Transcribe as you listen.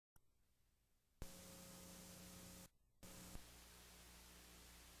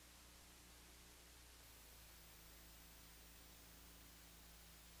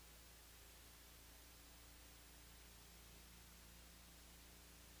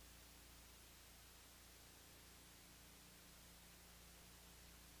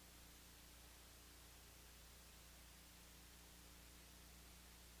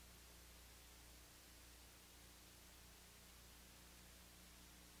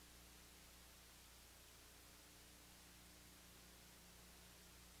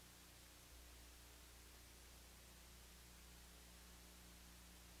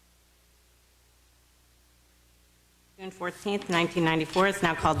June 14th, 1994 is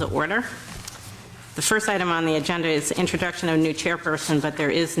now called to order. The first item on the agenda is introduction of new chairperson, but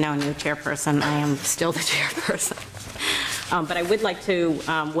there is no new chairperson. I am still the chairperson. But I would like to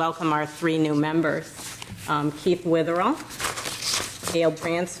welcome our three new members, Keith Witherell, Gail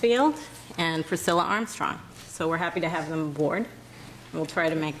Bransfield, and Priscilla Armstrong. So we're happy to have them aboard. We'll try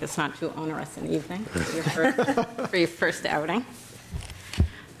to make this not too onerous an evening for your first outing.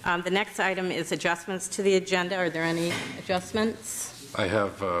 The next item is adjustments to the agenda. Are there any adjustments? I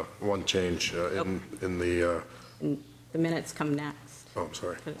have one change in the... The minutes come next. Oh, I'm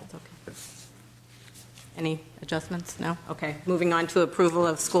sorry. It's okay. Any adjustments? No? Okay. Moving on to approval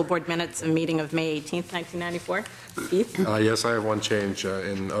of school board minutes of meeting of May 18th, 1994. Keith? Yes, I have one change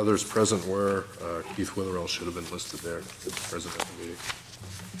in others present where Keith Witherell should have been listed there, present at the meeting.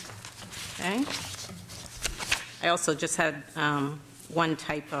 Okay. I also just had one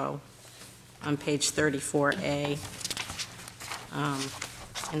typo on page 34A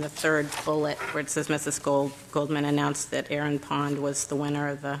in the third bullet where it says Mrs. Goldman announced that Aaron Pond was the winner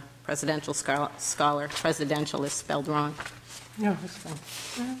of the Presidential Scholar. Presidential is spelled wrong. No, that's fine.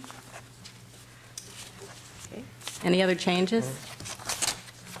 Okay. Any other changes?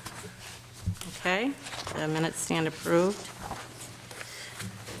 Okay. The minutes stand approved.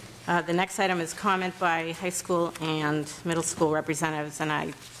 The next item is comment by high school and middle school representatives, and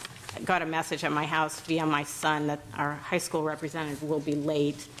I got a message at my house via my son that our high school representative will be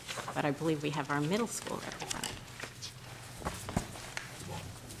late, but I believe we have our middle school representative.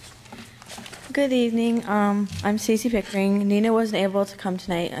 Good evening. I'm Stacey Pickering. Nina wasn't able to come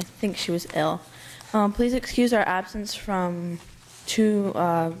tonight. I think she was ill. Please excuse our absence from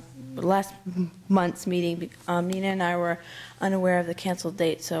last month's meeting. Nina and I were unaware of the canceled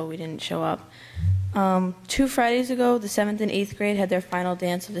date, so we didn't show up. 2 Fridays ago, the 7th and 8th grade had their final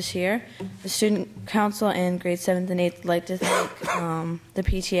dance of this year. The student council and grades 7th and 8th would like to thank the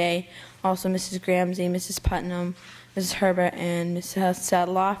PTA, also Mrs. Gramsey, Mrs. Putnam, Mrs. Herbert, and Mrs.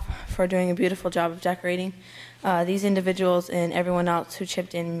 Sadeloff for doing a beautiful job of decorating. These individuals and everyone else who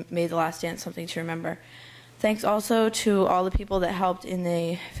chipped in made the last dance something to remember. Thanks also to all the people that helped in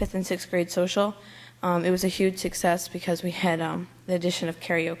the 5th and 6th grade social. It was a huge success because we had the addition of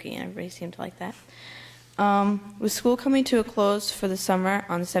karaoke, and everybody seemed to like that. With school coming to a close for the summer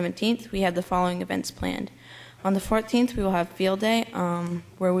on the 17th, we have the following events planned. On the 14th, we will have field day,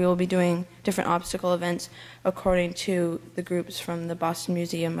 where we will be doing different obstacle events according to the groups from the Boston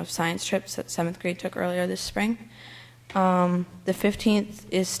Museum of Science trips that 7th grade took earlier this spring. The 15th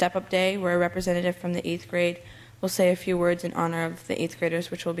is step-up day, where a representative from the 8th grade will say a few words in honor of the 8th graders,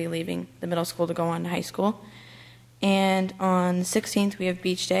 which will be leaving the middle school to go on to high school. And on the 16th, we have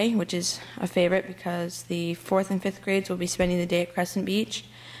beach day, which is a favorite because the 4th and 5th grades will be spending the day at Crescent Beach.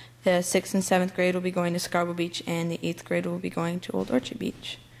 The 6th and 7th grade will be going to Scarborough Beach, and the 8th grade will be going to Old Orchard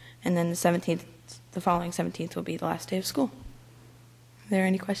Beach. And then the 17th, the following 17th, will be the last day of school. Are there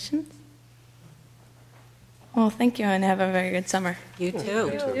any questions? Well, thank you, and have a very good summer. You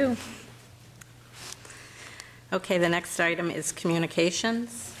too. You too. Okay, the next item is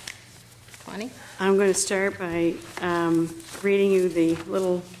communications. 20. I'm going to start by reading you the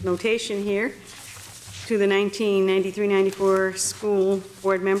little notation here. To the 1993-94 school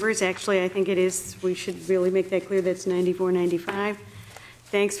board members, actually I think it is, we should really make that clear, that's 94-95.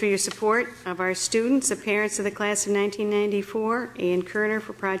 Thanks for your support of our students, the parents of the class of 1994, and Kerner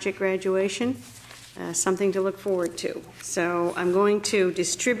for project graduation. Something to look forward to. So I'm going to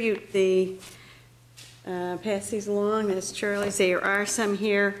distribute the, pass these along, as Charlie's. There are some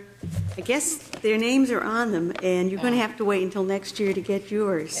here. I guess their names are on them, and you're going to have to wait until next year to get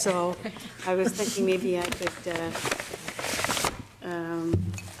yours. So I was thinking maybe I could,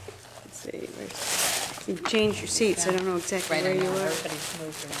 let's see, you change your seats. I don't know exactly where you are. Everybody's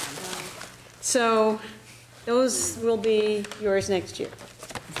moved around. So those will be yours next year.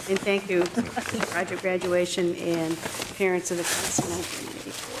 And thank you, project graduation and parents of the class of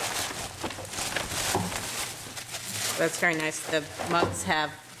 1984. That's very nice. The mugs have,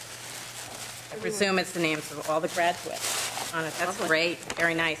 I presume it's the names of all the graduates on it. That's great.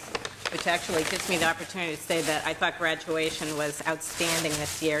 Very nice. Which actually gives me the opportunity to say that I thought graduation was outstanding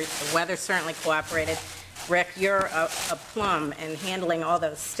this year. The weather certainly cooperated. Rick, you're a plum, and handling all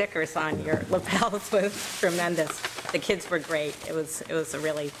those stickers on your lapels was tremendous. The kids were great. It was a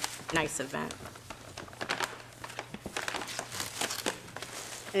really nice event.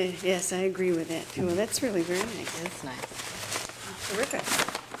 Yes, I agree with that too. Well, that's really very nice. It's nice. Terrific.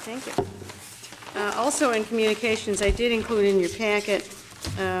 Thank you. Also in communications, I did include in your packet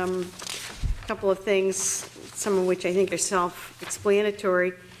a couple of things, some of which I think are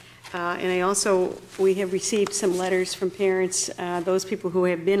self-explanatory. And we have received some letters from parents. Those people who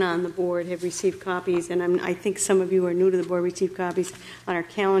have been on the board have received copies, and I think some of you are new to the board, received copies on our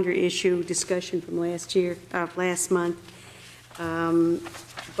calendar issue discussion from last month.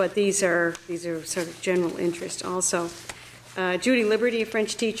 But these are sort of general interest also. Judy Liberty, a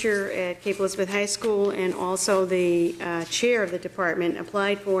French teacher at Cape Elizabeth High School, and also the chair of the department,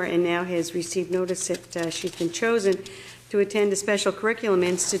 applied for and now has received notice that she's been chosen to attend a special curriculum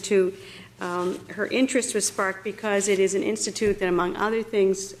institute. Her interest was sparked because it is an institute that, among other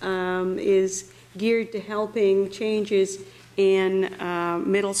things, is geared to helping changes in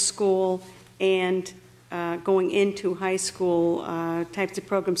middle school and going into high school types of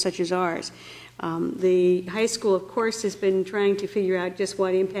programs such as ours. The high school, of course, has been trying to figure out just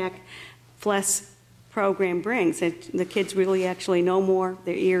what impact FLES program brings. The kids really actually know more,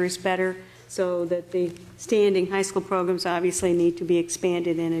 their ear is better, so that the standing high school programs obviously need to be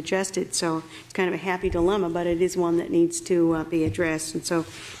expanded and adjusted. So it's kind of a happy dilemma, but it is one that needs to be addressed. And so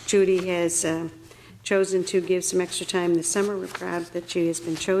Judy has chosen to give some extra time this summer. We're proud that she has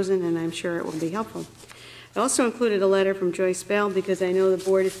been chosen, and I'm sure it will be helpful. I also included a letter from Joyce Bell because I know the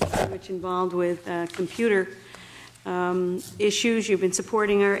board is very much involved with computer issues. You've been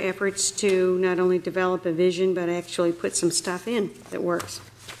supporting our efforts to not only develop a vision, but actually put some stuff in that works.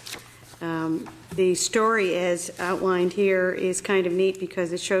 The story as outlined here is kind of neat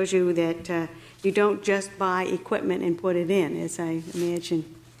because it shows you that you don't just buy equipment and put it in, as I imagine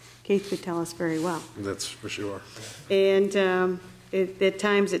Keith could tell us very well. That's for sure. And at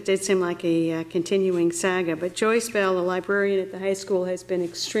times it did seem like a continuing saga, but Joyce Bell, a librarian at the high school, has been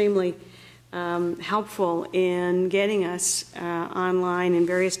extremely helpful in getting us online in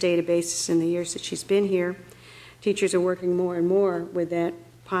various databases in the years that she's been here. Teachers are working more and more with that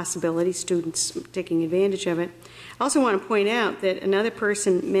possibility, students taking advantage of it. I also want to point out that another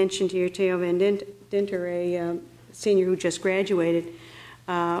person mentioned here, Theo Van Dinter, a senior who just graduated,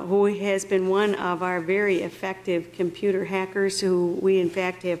 who has been one of our very effective computer hackers who we in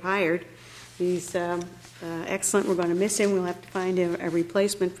fact have hired. He's excellent. We're going to miss him. We'll have to find a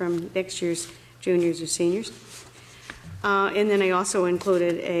replacement from next year's juniors or seniors. And then I also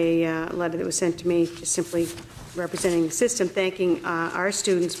included a letter that was sent to me just simply representing the system, thanking our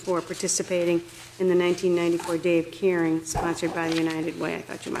students for participating in the 1994 Day of Caring, sponsored by the United Way. I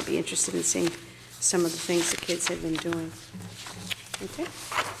thought you might be interested in seeing some of the things the kids have been doing. Okay.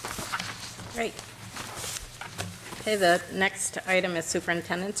 Great. Okay, the next item is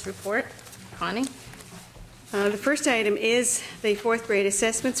superintendent's report. Connie? The first item is the fourth grade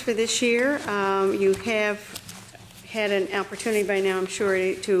assessments for this year. You have had an opportunity by now, I'm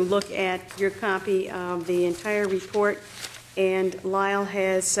sure, to look at your copy of the entire report. And Lyle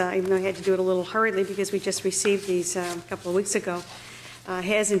has, even though he had to do it a little hurriedly because we just received these a couple of weeks ago,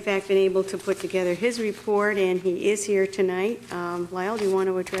 has in fact been able to put together his report, and he is here tonight. Lyle, do you want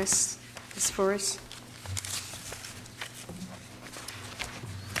to address this for us?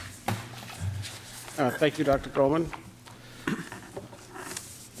 Thank you, Dr. Goldman.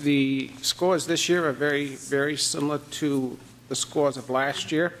 The scores this year are very, very similar to the scores of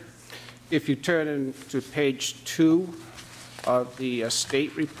last year. If you turn to page 2 of the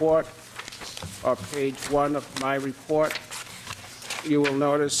state report, or page 1 of my report, you will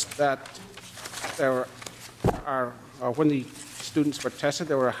notice that there are, when the students were tested,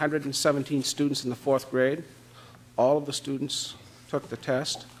 there were 117 students in the 4th grade. All of the students took the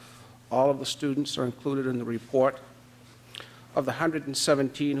test. All of the students are included in the report. Of the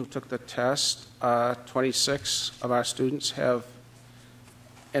 117 who took the test, 26 of our students have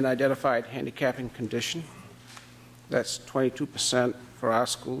an identified handicapping condition. That's 22% for our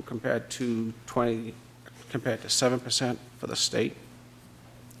school compared to 7% for the state.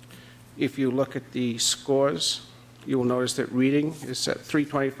 If you look at the scores, you will notice that reading is at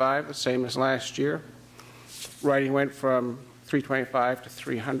 325, the same as last year. Writing went from 325 to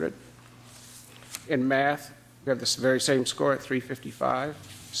 300. In math, we have this very same score at 355.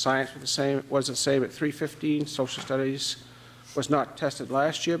 Science was the same at 315. Social studies was not tested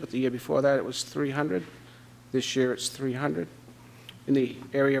last year, but the year before that it was 300. This year it's 300. In the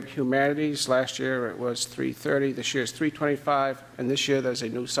area of humanities, last year it was 330. This year it's 325. And this year there's a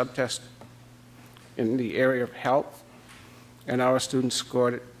new subtest in the area of health, and our students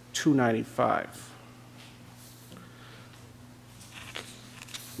scored at 295.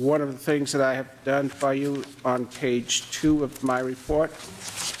 One of the things that I have done for you on page 2 of my report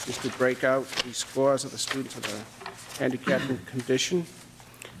is to break out the scores of the students with a handicapping condition.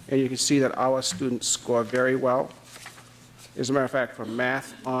 And you can see that our students score very well. As a matter of fact, for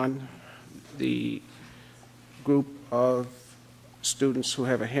math, on the group of students who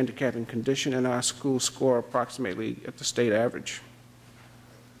have a handicapping condition in our school score approximately at the state average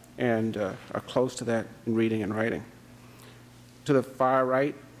and are close to that in reading and writing. To the far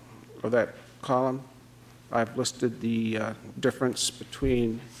right of that column, I've listed the difference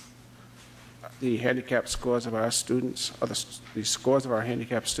between the handicap scores of our students, or the scores of our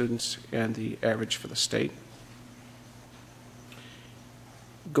handicapped students, and the average for the state.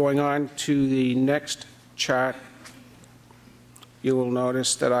 Going on to the next chart, you will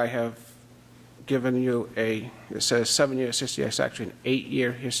notice that I have given you it says 7 years history, it's actually an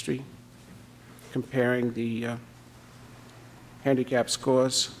 8-year history, comparing the handicap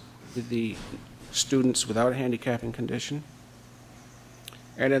scores with the students without a handicapping condition.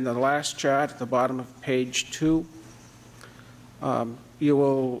 And in the last chart at the bottom of page 2, you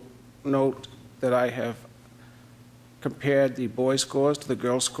will note that I have compared the boy scores to the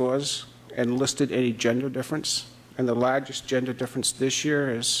girl scores and listed any gender difference. And the largest gender difference this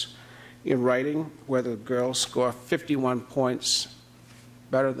year is in writing, where the girls score 51 points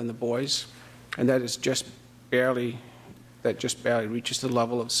better than the boys, and that is just barely reaches the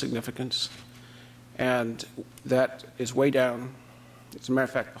level of significance. And that is way down. As a matter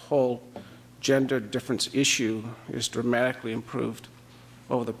of fact, the whole gender difference issue is dramatically improved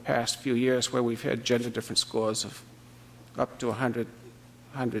over the past few years, where we've had gender difference scores of up to 100,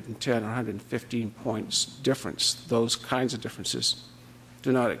 110, or 115 points difference. Those kinds of differences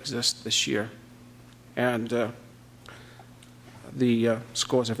do not exist this year. And the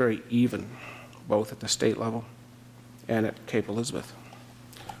scores are very even, both at the state level and at Cape Elizabeth.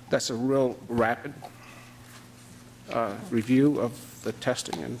 That's a real rapid review of the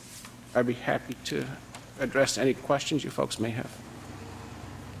testing, and I'd be happy to address any questions you folks may have.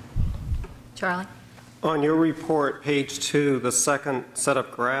 Charlie? On your report, page 2, the second set of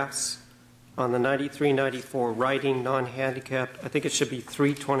graphs, on the 93-94 writing non-handicapped, I think it should be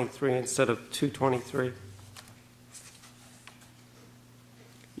 323 instead of 223.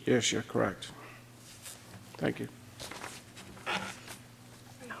 Yes, you're correct. Thank you.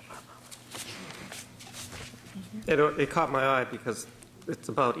 It caught my eye because it's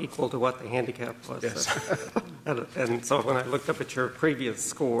about equal to what the handicap was. Yes. And so when I looked up at your previous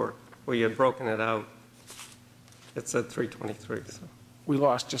score, where you had broken it out, it said 323. So. We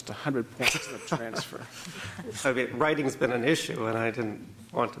lost just 100 points in the transfer. I mean, writing's been an issue, and I didn't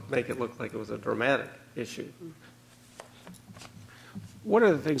want to make it look like it was a dramatic issue. One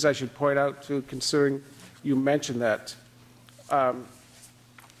of the things I should point out, too, considering you mentioned that,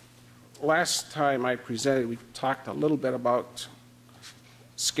 last time I presented, we talked a little bit about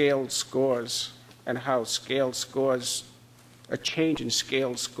scaled scores and how scaled scores, a change in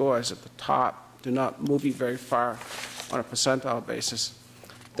scaled scores at the top do not move you very far on a percentile basis.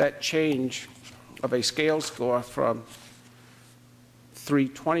 That change of a scale score from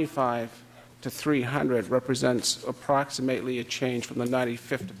 325 to 300 represents approximately a change from the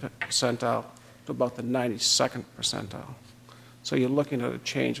 95th percentile to about the 92nd percentile. So you're looking at a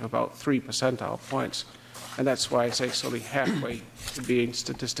change of about 3 percentile points, and that's why I say it's only halfway to being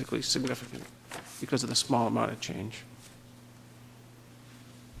statistically significant, because of the small amount of change.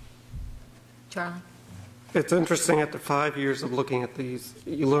 Charlie? It's interesting, after 5 years of looking at these,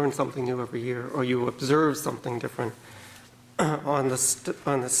 you learn something new every year, or you observe something different. On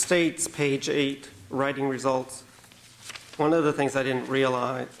the state's page 8, writing results, one of the things I hadn't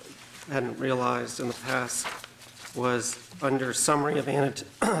realized in the past was under summary of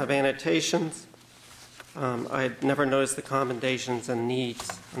annotations, I had never noticed the commendations and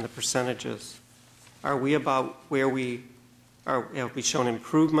needs and the percentages. Are we about where we are? Have we shown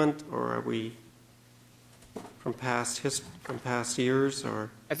improvement, or are we from past years?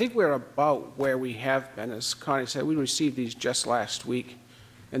 Or I think we're about where we have been. As Connie said, we received these just last week,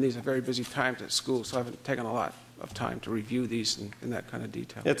 and these are very busy times at school, so I haven't taken a lot of time to review these in that kind of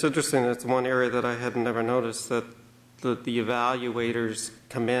detail. It's interesting. That's one area that I had never noticed, that the evaluators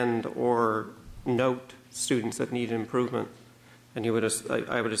commend or note students that need improvement, and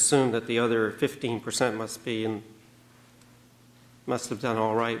I would assume that the other 15% must have done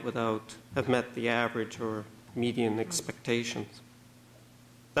all right without have met the average or median expectations.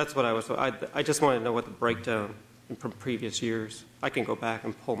 That's what I just wanted to know what the breakdown from previous years. I can go back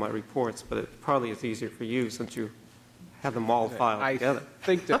and pull my reports, but it probably is easier for you since you have them all filed together. I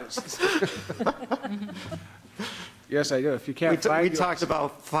think that yes, I do. If you can't find we talked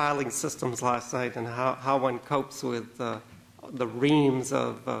about filing systems last night and how one copes with the reams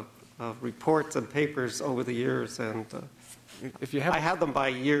of reports and papers over the years, and if you have, I had them by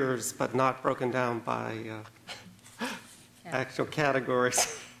years, but not broken down by actual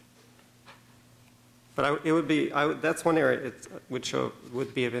categories. But it would be, that's one area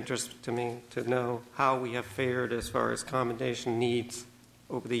would be of interest to me to know how we have fared as far as commendation needs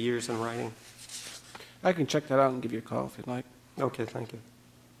over the years in writing. I can check that out and give you a call if you'd like. Okay, thank you.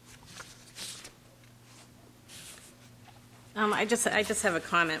 I just have a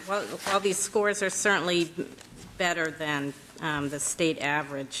comment. While these scores are certainly better than the state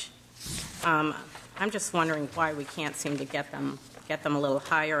average, I'm just wondering why we can't seem to get them a little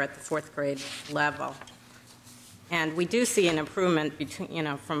higher at the fourth grade level. And we do see an improvement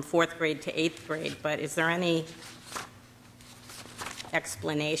between, from fourth grade to eighth grade, but is there any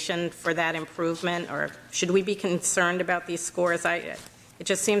explanation for that improvement, or should we be concerned about these scores? It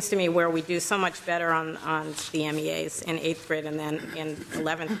just seems to me where we do so much better on the MEAs in eighth grade, and then in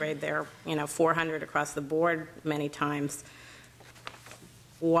 11th grade they're 400 across the board many times.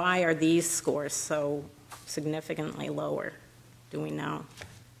 Why are these scores so significantly lower? Do we know?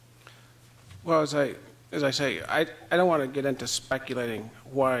 Well, as I say, I don't want to get into speculating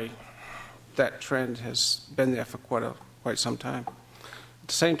why that trend has been there for quite some time. At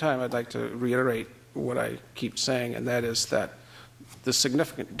the same time, I'd like to reiterate what I keep saying, and that is that the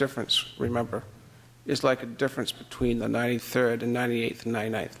significant difference, remember, is like a difference between the 93rd and 98th and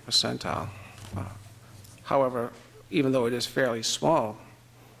 99th percentile. However, even though it is fairly small,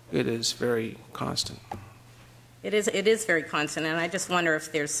 it is very constant. It is very constant, and I just wonder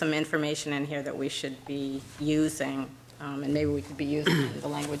if there's some information in here that we should be using, and maybe we could be using in the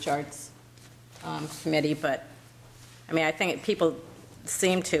Language Arts Committee, but I mean, I think people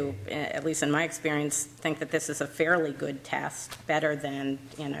seem to, at least in my experience, think that this is a fairly good test, better than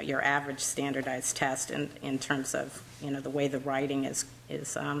your average standardized test in terms of the way the writing is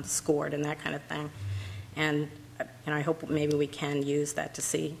scored and that kind of thing. And I hope maybe we can use that to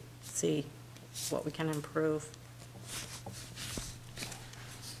see what we can improve.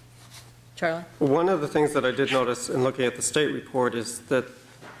 Charlie? One of the things that I did notice in looking at the state report is that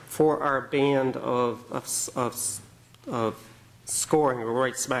for our band of scoring, we're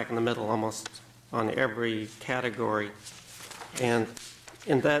right smack in the middle almost on every category. And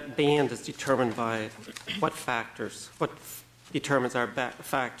that band is determined by what factors? What determines our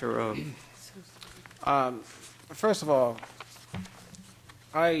factor of? First of all,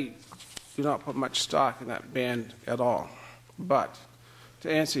 I do not put much stock in that band at all. But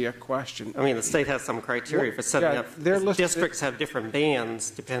to answer your question, I mean, the state has some criteria for setting up. Districts have different bands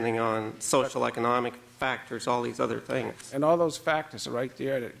depending on social, economic factors, all these other things. And all those factors are right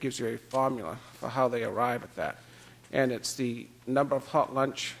there that gives you a formula for how they arrive at that. And it's the number of hot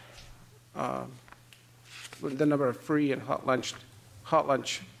lunch, the number of free and hot lunch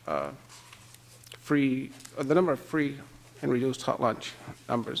free, the number of free and reduced hot lunch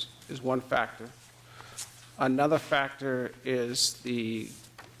numbers is one factor. Another factor is the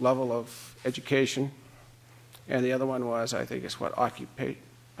level of education, and the other one was, I think, is what,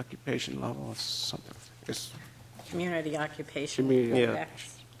 occupation level or something. It's Community occupation Community,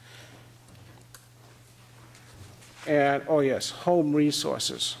 index. And, oh yes, home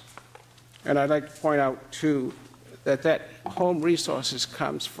resources. And I'd like to point out, too, that home resources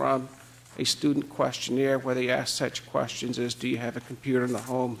comes from a student questionnaire where they ask such questions as, do you have a computer in the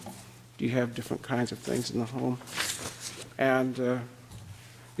home? Do you have different kinds of things in the home? And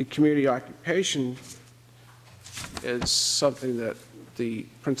the community occupation is something that the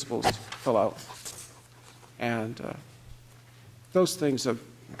principals fill out. And those things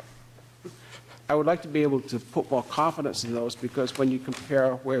I would like to be able to put more confidence in those, because when you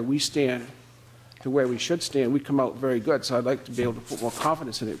compare where we stand to where we should stand, we come out very good. So I'd like to be able to put more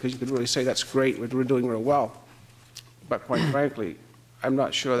confidence in it, because you could really say that's great, we're doing real well. But quite frankly, I'm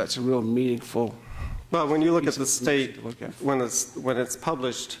not sure that's a real meaningful. Well, when you look at the state, when it's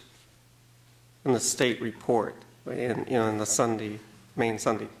published in the state report, in the main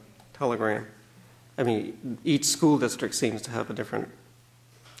Sunday telegram, I mean, each school district seems to have a different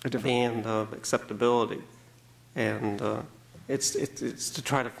band of acceptability, and it's to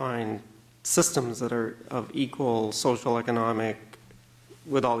try to find systems that are of equal social, economic,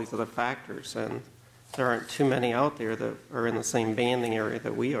 with all these other factors, and there aren't too many out there that are in the same banding area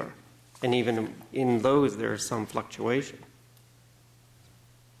that we are, and even in those there's some fluctuation.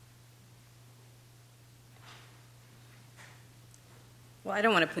 Well, I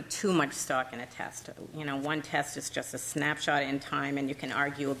don't want to put too much stock in a test. One test is just a snapshot in time, and you can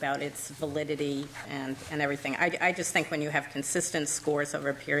argue about its validity and everything. I just think when you have consistent scores over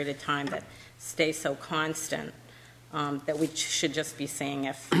a period of time that stay so constant, that we should just be saying,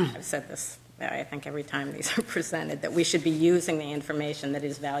 I've said this, I think every time these are presented, that we should be using the information that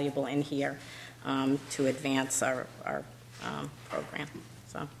is valuable in here to advance our program.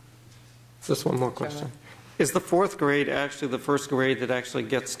 So. Just one more question. Is the fourth grade actually the first grade that actually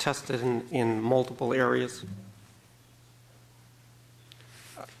gets tested in multiple areas?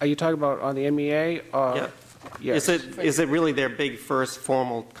 Are you talking about on the MEA? Yeah. Yes. Is it really their big first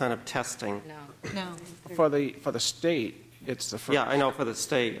formal kind of testing? No. For the state, it's the first. Yeah, I know for the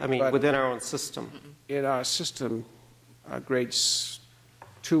state. I mean, But- within our own system. In our system, grades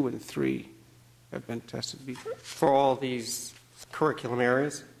 2 and 3 have been tested For all these curriculum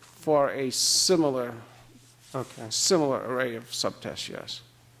areas? for a similar Okay. array of subtests, yes.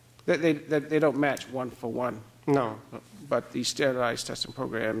 They don't match one for one, No. but the standardized testing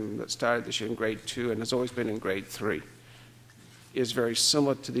program that started this year in grade 2 and has always been in grade 3 is very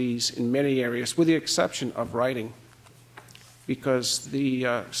similar to these in many areas, with the exception of writing, because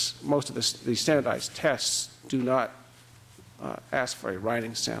most of the standardized tests do not ask for a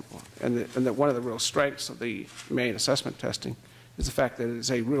writing sample. And that one of the real strengths of the main assessment testing is the fact that it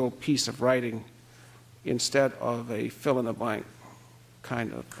is a real piece of writing instead of a fill-in-the-blank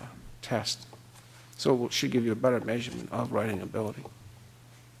kind of test. So it should give you a better measurement of writing ability.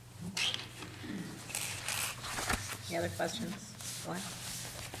 Any other questions? Eli?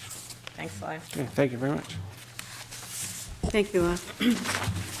 Thanks, Eli. Okay, thank you very much. Thank you.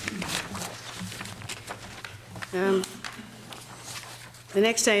 The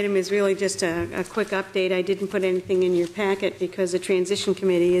next item is really just a quick update. I didn't put anything in your packet because the transition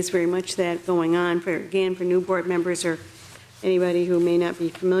committee is very much that going on for new board members or anybody who may not be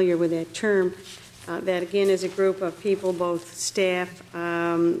familiar with that term. That again is a group of people, both staff,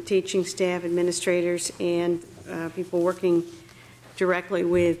 teaching staff, administrators, and people working directly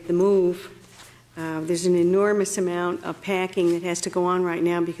with the move. There's an enormous amount of packing that has to go on right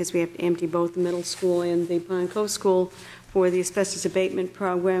now because we have to empty both the middle school and the Pond Cove School for the asbestos abatement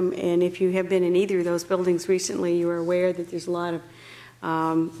program. And if you have been in either of those buildings recently, you are aware that there's a lot of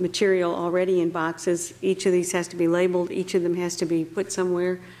material already in boxes. Each of these has to be labeled. Each of them has to be put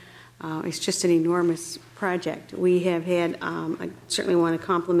somewhere. It's just an enormous project. We have had, I certainly want to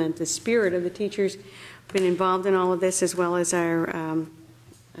compliment the spirit of the teachers who've been involved in all of this, as well as our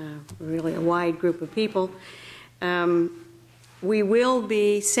really a wide group of people. We will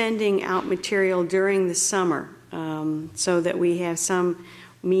be sending out material during the summer so that we have some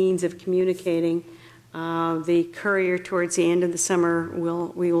means of communicating. The courier towards the end of the summer,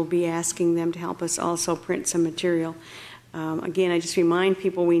 we will be asking them to help us also print some material. Again, I just remind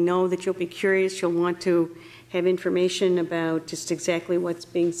people, we know that you'll be curious, you'll want to have information about just exactly what's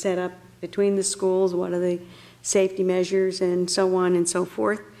being set up between the schools, what are the safety measures, and so on and so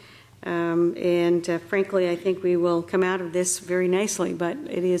forth. Frankly, I think we will come out of this very nicely, but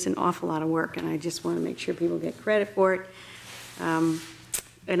it is an awful lot of work, and I just want to make sure people get credit for it.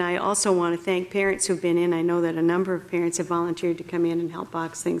 And I also want to thank parents who've been in. I know that a number of parents have volunteered to come in and help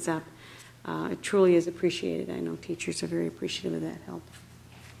box things up. It truly is appreciated. I know teachers are very appreciative of that help.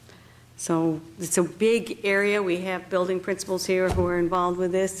 So it's a big area. We have building principals here who are involved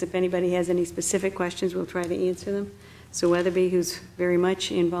with this. If anybody has any specific questions, we'll try to answer them. So Weatherby, who's very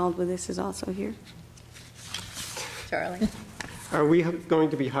much involved with this, is also here. Charlie? Are we going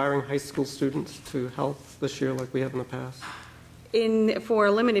to be hiring high school students to help this year like we have in the past? For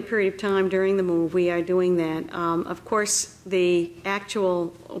a limited period of time during the move, we are doing that. Of course, the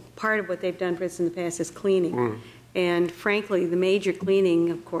actual part of what they've done for us in the past is cleaning. And frankly, the major cleaning,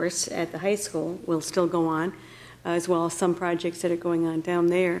 of course, at the high school will still go on, as well as some projects that are going on down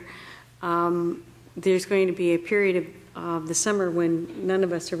there. There's going to be a period of the summer when none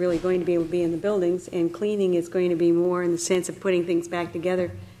of us are really going to be able to be in the buildings, and cleaning is going to be more in the sense of putting things back together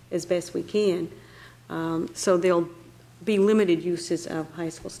as best we can. So there'll be limited uses of high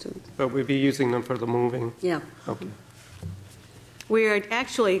school students. But we'll be using them for the moving? Yeah. Okay. We are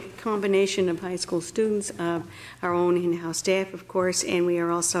actually a combination of high school students, our own in-house staff, of course, and we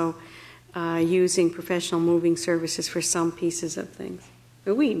are also using professional moving services for some pieces of things.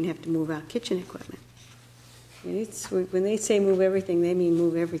 But we even have to move out kitchen equipment. And when they say move everything, they mean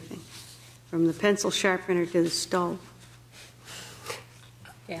move everything, from the pencil sharpener to the stove.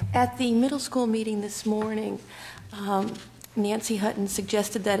 Yeah. At the middle school meeting this morning, Nancy Hutton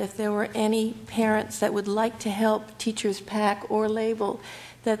suggested that if there were any parents that would like to help teachers pack or label,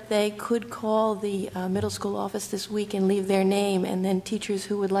 that they could call the middle school office this week and leave their name, and then teachers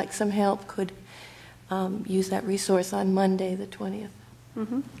who would like some help could use that resource on Monday, the 20th.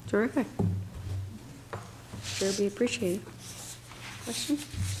 Terrific. Sure be appreciated. Questions?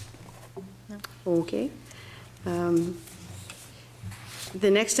 No. Okay. The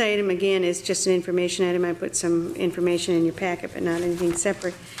next item, again, is just an information item. I put some information in your packet, but not anything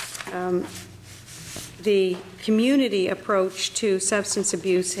separate. the community approach to substance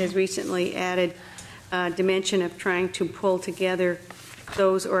abuse has recently added a dimension of trying to pull together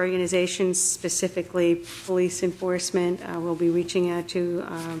those organizations, specifically police enforcement. We'll be reaching out to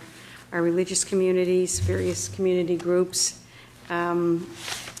our religious communities, various community groups, and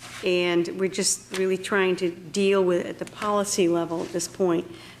we're just really trying to deal with it at the policy level at this point.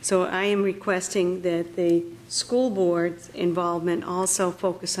 So I am requesting that the school board's involvement also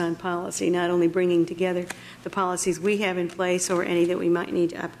focus on policy, not only bringing together the policies we have in place or any that we might need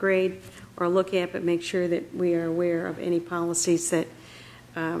to upgrade or look at, but make sure that we are aware of any policies that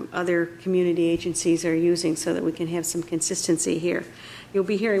other community agencies are using so that we can have some consistency here. You'll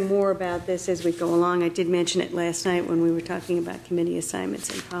be hearing more about this as we go along. I did mention it last night when we were talking about committee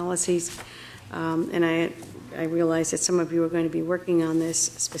assignments and policies, and I realize that some of you are going to be working on this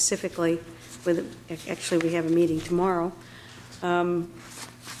specifically. Actually, we have a meeting tomorrow.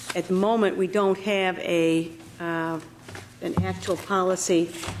 At the moment, we don't have an actual policy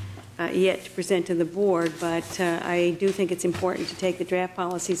yet to present to the board, but I do think it's important to take the draft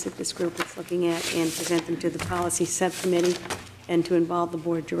policies that this group is looking at and present them to the policy subcommittee and to involve the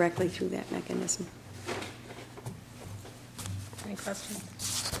board directly through that mechanism. Any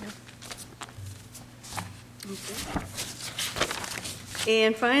questions? No? Okay.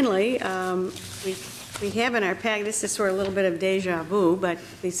 And finally, we have in our pack, this is sort of a little bit of deja vu, but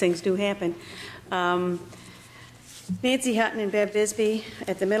these things do happen. Nancy Hutton and Bev Bisbee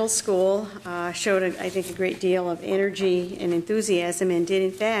at the middle school showed, I think, a great deal of energy and enthusiasm and did,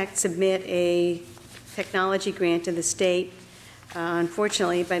 in fact, submit a technology grant to the state.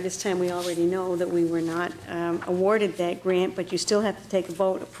 Unfortunately, by this time, we already know that we were not awarded that grant, but you still have to take a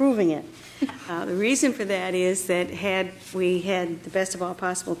vote approving it. The reason for that is that had we had the best of all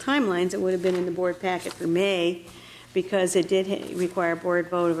possible timelines, it would have been in the board packet for May, because it did require board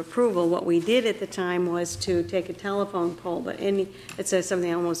vote of approval. What we did at the time was to take a telephone poll, but it's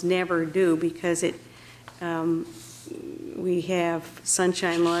something I almost never do because we have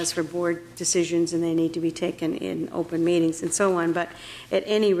sunshine laws for board decisions and they need to be taken in open meetings and so on. But at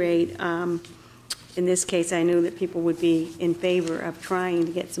any rate, in this case, I knew that people would be in favor of trying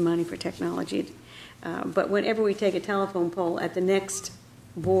to get some money for technology. But whenever we take a telephone poll at the next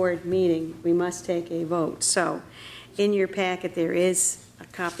board meeting, we must take a vote. So in your packet, there is a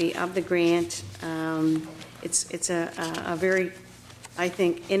copy of the grant. It's a very, I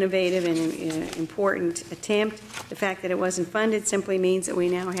think, innovative and important attempt. The fact that it wasn't funded simply means that we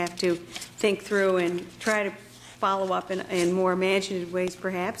now have to think through and try to follow up in more imaginative ways,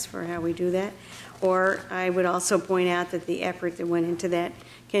 perhaps, for how we do that. Or I would also point out that the effort that went into that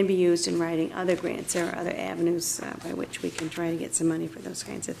can be used in writing other grants. There are other avenues by which we can try to get some money for those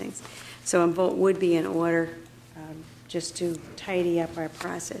kinds of things. So a vote would be in order just to tidy up our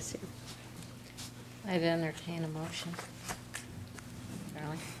process here. I'd entertain a motion.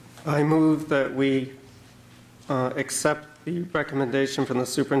 Charlie? I move that we accept the recommendation from the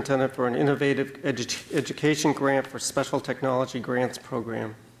superintendent for an innovative education grant for special technology grants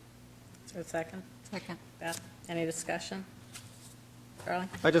program. Is there a second? Second. Beth, any discussion? Charlie?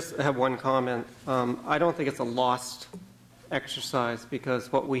 I just have one comment. I don't think it's a lost exercise because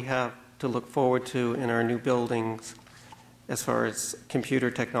what we have to look forward to in our new buildings as far as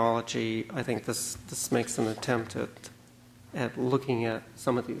computer technology, I think this makes an attempt at looking at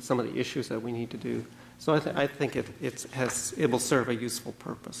some of the issues that we need to do. So I think it will serve a useful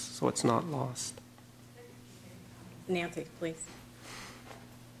purpose, so it's not lost. Nancy, please.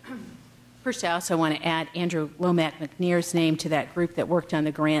 First, I also want to add Andrew Womack McNear's name to that group that worked on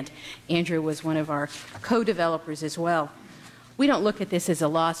the grant. Andrew was one of our co-developers as well. We don't look at this as a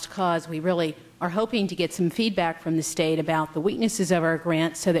lost cause. We really are hoping to get some feedback from the state about the weaknesses of our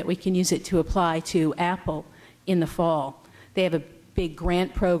grant so that we can use it to apply to Apple in the fall. They have a big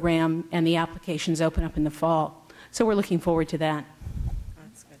grant program and the applications open up in the fall. So we're looking forward to that.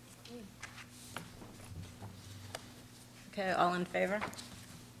 That's good. Okay, all in favor?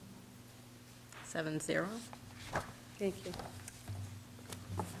 7-0. Thank you.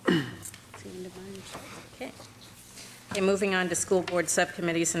 Okay. Okay, moving on to school board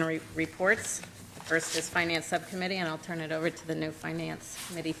subcommittees and reports. First is Finance Subcommittee, and I'll turn it over to the new Finance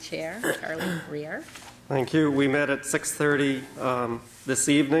Committee Chair, Charlie Greer. Thank you. We met at 6:30 this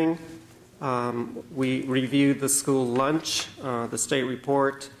evening. We reviewed the school lunch, the state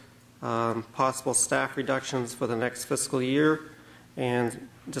report, possible staff reductions for the next fiscal year, and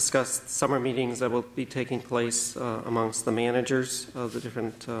discussed summer meetings that will be taking place amongst the managers of the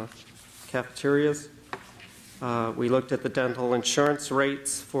different cafeterias. We looked at the dental insurance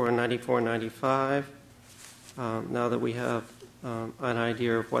rates for 94-95, now that we have an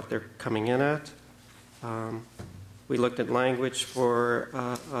idea of what they're coming in at. We looked at language for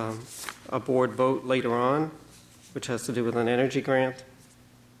a board vote later on, which has to do with an energy grant.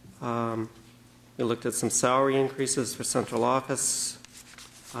 We looked at some salary increases for central office.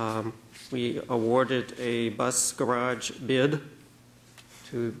 We awarded a bus garage bid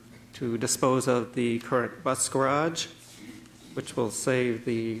to dispose of the current bus garage, which will save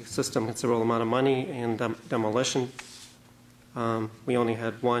the system a considerable amount of money and demolition. We only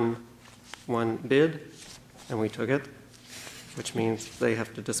had one bid, and we took it, which means they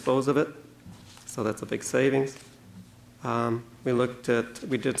have to dispose of it, so that's a big savings.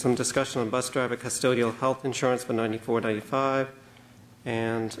 We did some discussion on bus driver custodial health insurance for $94.95,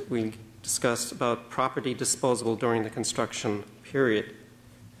 and we discussed about property disposable during the construction period.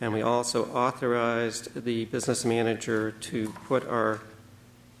 And we also authorized the business manager to put our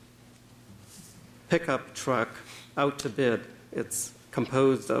pickup truck out to bid. It's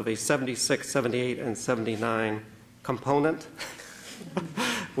composed of a 76, 78, and 79 component.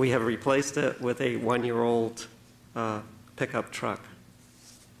 We have replaced it with a one-year-old pickup truck.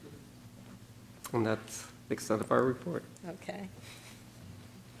 And that's the extent of our report. Okay.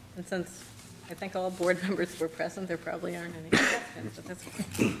 And since I think all board members were present, there probably aren't any questions, but that's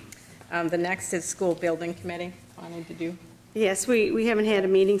fine. The next is school building committee. Bonnie, did you? Yes, we haven't had a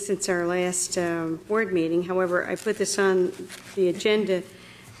meeting since our last board meeting. However, I put this on the agenda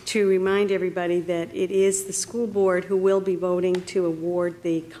to remind everybody that it is the school board who will be voting to award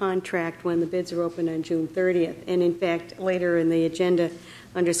the contract when the bids are open on June 30th. And in fact, later in the agenda,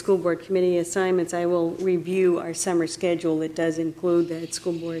 under school board committee assignments, I will review our summer schedule that does include that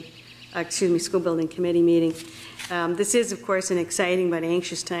school building committee meeting. This is, of course, an exciting but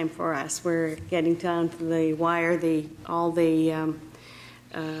anxious time for us. We're getting down to the wire, all the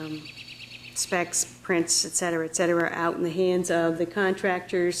specs, prints, et cetera, out in the hands of the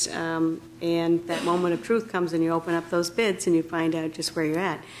contractors, and that moment of truth comes and you open up those bids and you find out just where you're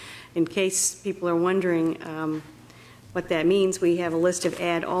at. In case people are wondering what that means, we have a list of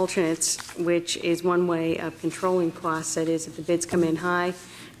ad alternates, which is one way of controlling costs. That is, if the bids come in high,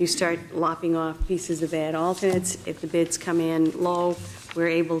 you start lopping off pieces of ad alternates. If the bids come in low, we're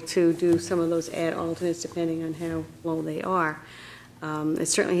able to do some of those ad alternates depending on how low they are. It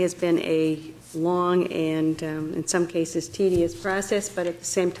certainly has been a long and, in some cases, tedious process, but at the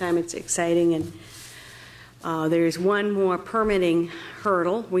same time, it's exciting. And there's one more permitting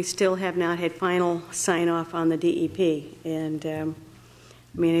hurdle. We still have not had final sign-off on the DEP. And, I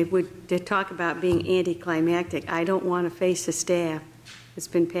mean, to talk about being anticlimactic, I don't want to face the staff that's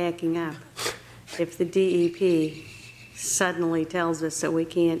been packing up if the DEP suddenly tells us that we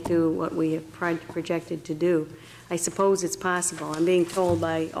can't do what we have projected to do. I suppose it's possible. I'm being told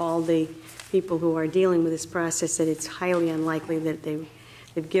by all the people who are dealing with this process that it's highly unlikely that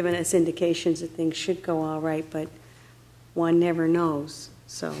they've given us indications that things should go all right, but one never knows.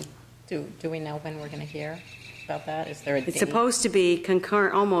 So, do we know when we're going to hear about that? Is there a date? It's supposed to be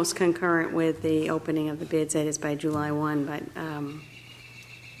concurrent, almost concurrent with the opening of the bids. That is by July 1, but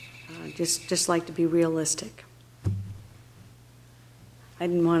just like to be realistic. I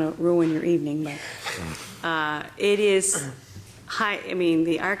didn't want to ruin your evening, but it is high. I mean,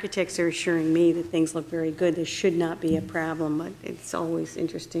 the architects are assuring me that things look very good. There should not be a problem, but it's always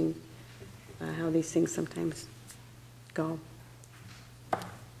interesting how these things sometimes go.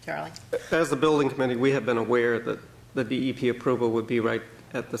 Charlie? As the building committee, we have been aware that the DEP approval would be right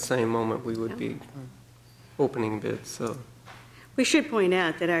at the same moment we would be opening bids. So we should point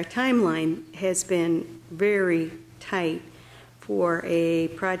out that our timeline has been very tight for a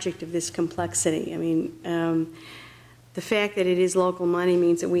project of this complexity. I mean, the fact that it is local money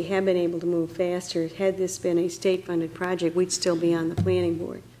means that we have been able to move faster. Had this been a state-funded project, we'd still be on the planning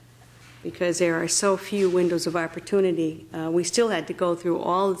board because there are so few windows of opportunity. We still had to go through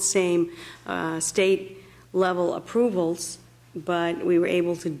all the same state-level approvals, but we were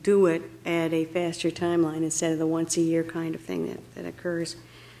able to do it at a faster timeline instead of the once-a-year kind of thing that occurs.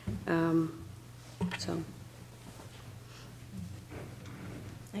 So.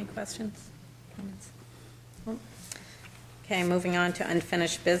 Any questions? Comments? Okay, moving on to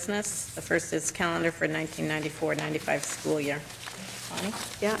unfinished business. The first is calendar for 1994-95 school year. Bonnie?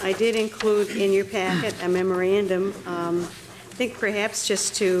 Yeah, I did include in your packet a memorandum. I think perhaps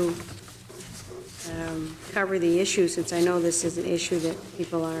just to cover the issue, since I know this is an issue that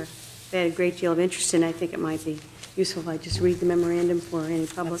people had a great deal of interest in, I think it might be useful if I just read the memorandum for any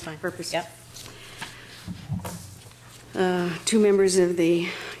public purpose. Yep. Two members of the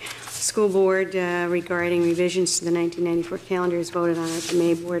school board regarding revisions to the 1994 calendar is voted on at the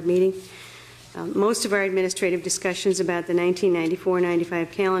May board meeting. Most of our administrative discussions about the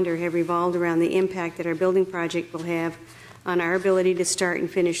 1994-95 calendar have revolved around the impact that our building project will have on our ability to start and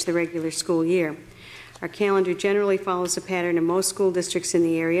finish the regular school year. Our calendar generally follows the pattern of most school districts in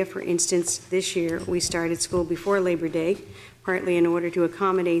the area. For instance, this year we started school before Labor Day, partly in order to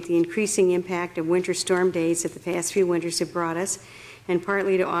accommodate the increasing impact of winter storm days that the past few winters have brought us, and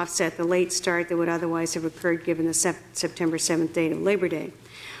partly to offset the late start that would otherwise have occurred given the September 7th date of Labor Day.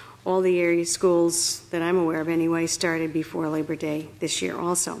 All the area schools that I'm aware of anyway started before Labor Day this year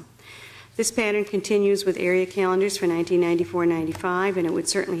also. This pattern continues with area calendars for 1994-95, and it would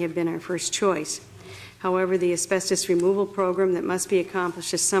certainly have been our first choice. However, the asbestos removal program that must be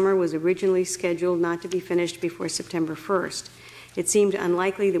accomplished this summer was originally scheduled not to be finished before September 1st. It seemed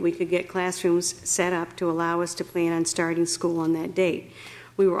unlikely that we could get classrooms set up to allow us to plan on starting school on that date.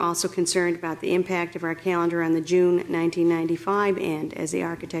 We were also concerned about the impact of our calendar on the June 1995 end. As the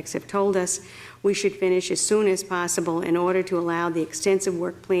architects have told us, we should finish as soon as possible in order to allow the extensive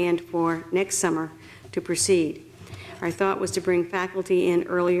work planned for next summer to proceed. Our thought was to bring faculty in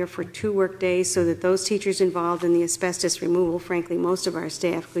earlier for 2 work days so that those teachers involved in the asbestos removal, frankly most of our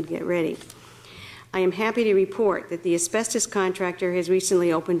staff, could get ready. I am happy to report that the asbestos contractor has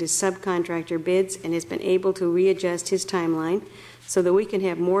recently opened his subcontractor bids and has been able to readjust his timeline so that we can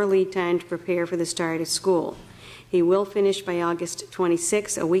have more lead time to prepare for the start of school. He will finish by August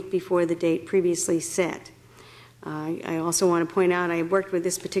 26, a week before the date previously set. I also want to point out I have worked with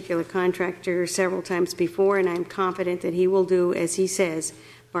this particular contractor several times before, and I'm confident that he will do as he says,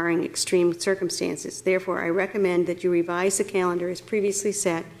 barring extreme circumstances. Therefore, I recommend that you revise the calendar as previously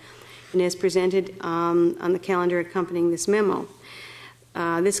set and as presented on the calendar accompanying this memo.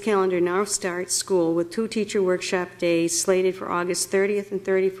 This calendar now starts school with 2 teacher workshop days slated for August 30th and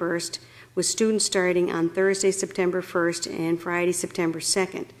 31st, with students starting on Thursday, September 1st and Friday, September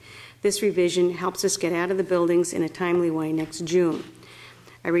 2nd. This revision helps us get out of the buildings in a timely way next June.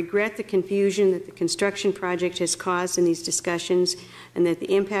 I regret the confusion that the construction project has caused in these discussions, and that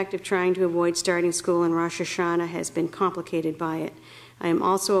the impact of trying to avoid starting school in Rosh Hashanah has been complicated by it. I am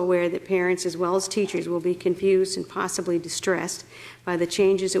also aware that parents as well as teachers will be confused and possibly distressed by the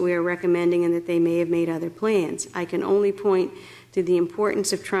changes that we are recommending, and that they may have made other plans. I can only point to the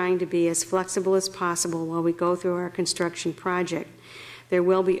importance of trying to be as flexible as possible while we go through our construction project. There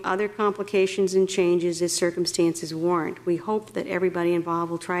will be other complications and changes as circumstances warrant. We hope that everybody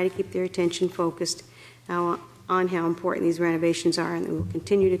involved will try to keep their attention focused on how important these renovations are, and we will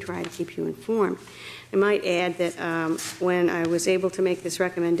continue to try to keep you informed. I might add that when I was able to make this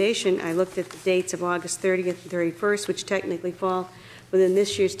recommendation, I looked at the dates of August 30th and 31st, which technically fall within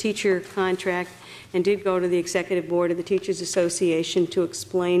this year's teacher contract, and did go to the Executive Board of the Teachers Association to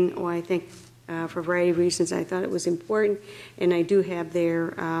explain why I think for a variety of reasons I thought it was important, and I do have their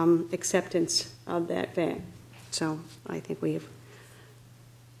acceptance of that fact. So I think we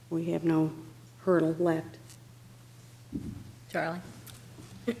have no hurdle left. Charlie?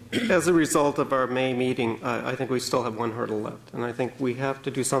 As a result of our May meeting, I think we still have one hurdle left, and I think we have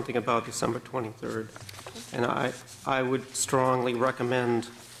to do something about December 23rd. And I would strongly recommend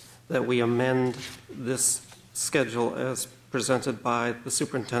that we amend this schedule as presented by the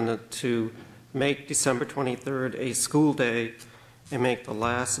superintendent to make December 23rd a school day and make the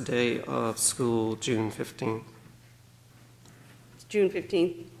last day of school June 15th. June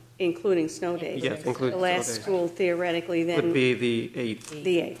 15th, including snow days. Yes, including the last snow days. school theoretically then Would be the 8th.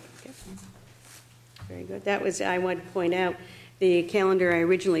 The 8th. Okay. Very good. That was, I want to point out, the calendar I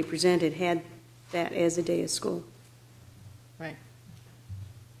originally presented had that as a day of school. Right.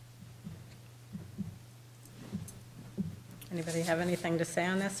 Anybody have anything to say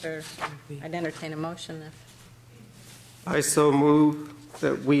on this, or I'd entertain a motion if... I so move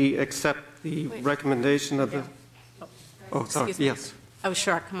that we accept the recommendation of the... Oh, sorry, Excuse me. yes. Oh,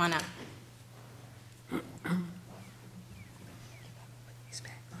 sure, come on up.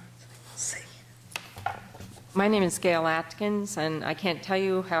 My name is Gail Atkins, and I can't tell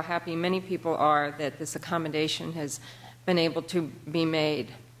you how happy many people are that this accommodation has been able to be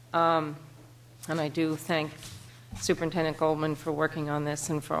made. And I do thank Superintendent Goldman for working on this,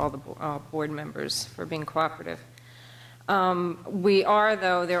 and for all the board members for being cooperative.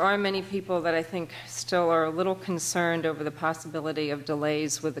 There are many people that I think still are a little concerned over the possibility of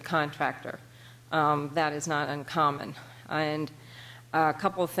delays with the contractor. That is not uncommon. And a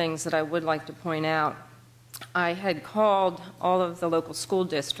couple of things that I would like to point out. I had called all of the local school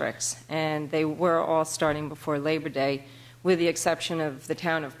districts, and they were all starting before Labor Day, with the exception of the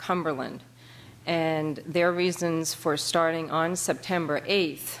town of Cumberland. And their reasons for starting on September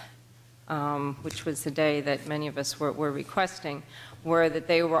 8th which was the day that many of us were requesting, were that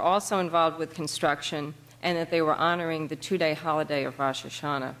they were also involved with construction and that they were honoring the 2-day holiday of Rosh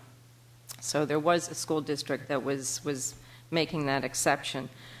Hashanah. So there was a school district that was making that exception.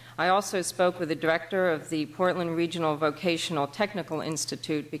 I also spoke with the director of the Portland Regional Vocational Technical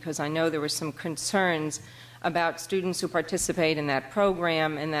Institute because I know there were some concerns about students who participate in that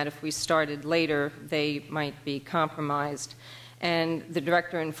program and that if we started later, they might be compromised. And the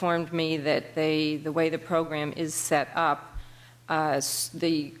director informed me that the way the program is set up,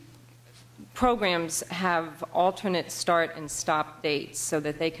 the programs have alternate start and stop dates so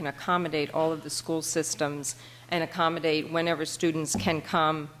that they can accommodate all of the school systems and accommodate whenever students can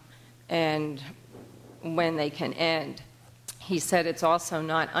come and when they can end. He said it's also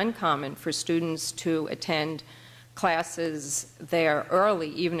not uncommon for students to attend classes there early,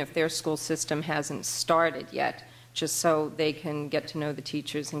 even if their school system hasn't started yet, just so they can get to know the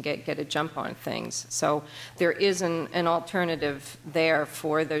teachers and get a jump on things. So there is an alternative there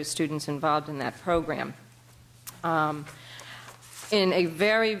for those students involved in that program. In a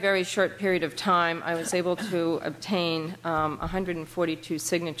very, very short period of time, I was able to obtain 142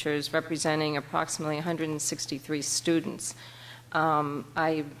 signatures representing approximately 163 students.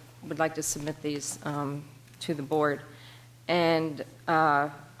 I would like to submit these to the board. And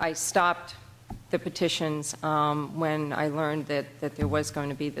I stopped the petitions when I learned that there was going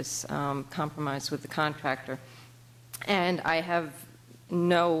to be this compromise with the contractor. And I have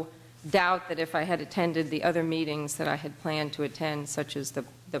no doubt that if I had attended the other meetings that I had planned to attend, such as the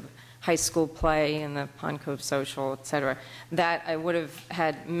high school play and the Pond Cove Social, et cetera, that I would have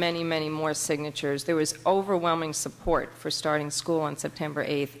had many, many more signatures. There was overwhelming support for starting school on September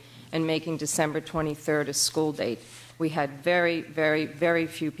 8th and making December 23rd a school date. We had very, very, very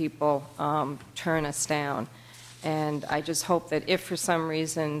few people turn us down. And I just hope that if for some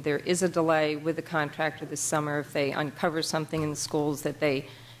reason there is a delay with the contractor this summer, if they uncover something in the schools that they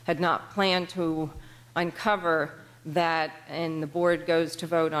had not planned to uncover, that and the board goes to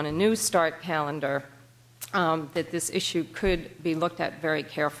vote on a new start calendar, that this issue could be looked at very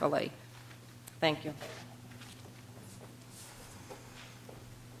carefully. Thank you.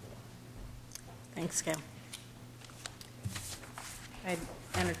 Thanks, Gail. I'd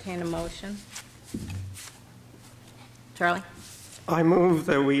entertain a motion. Charlie? I move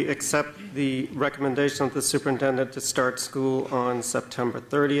that we accept the recommendation of the superintendent to start school on September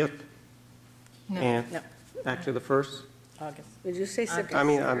 30th. And No. actually the 1st? August. Did you say September? I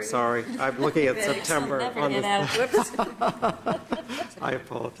mean, I'm sorry. I'm looking at September. Never On get the, out. I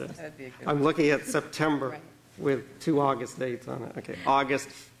apologize. I'm looking at September with 2 August dates on it. Okay, August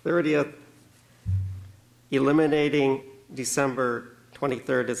 30th, eliminating December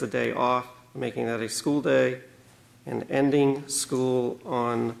 23rd as a day off, making that a school day, and ending school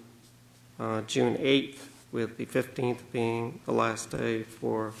on June 8th, with the 15th being the last day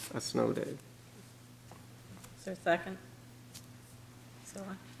for a snow day. Is there a second?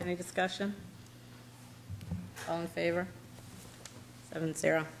 Any discussion? All in favor?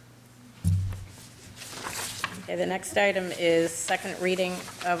 7-0. Okay, the next item is second reading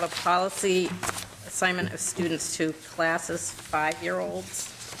of a policy assignment of students to classes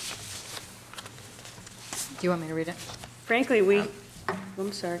 5-year-olds. Do you want me to read it? Frankly,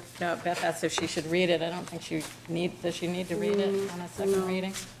 I'm sorry. No, Beth asked if she should read it. I don't think does she need to read it on a second No.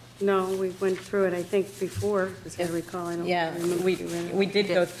 reading? No, we went through it, I think, before, as I recall. I don't Yeah, remember we if you read it. we did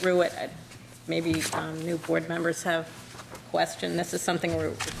go through it. Maybe new board members have a question. This is something we're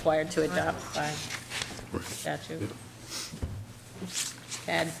required to adopt by statute.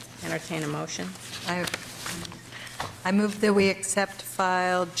 Ed, entertain a motion. I move that we accept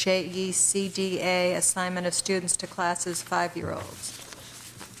file JECDA, assignment of students to classes 5-year-olds.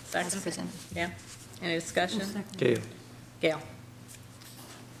 As Second? presented. Yeah. Any discussion? Gail. Gail?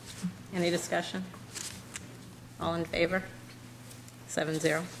 Any discussion? All in favor?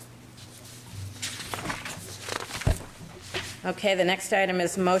 7-0. Okay, the next item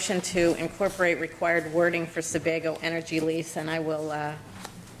is motion to incorporate required wording for Sebago energy lease, and I will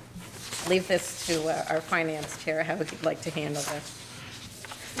leave this to our finance chair, how he'd like to handle this.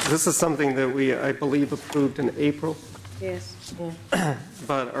 This is something that we, I believe, approved in April, Yes.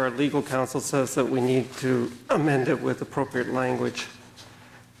 but our legal counsel says that we need to amend it with appropriate language.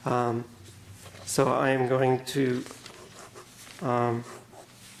 So I am going to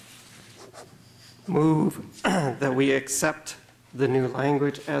move that we accept the new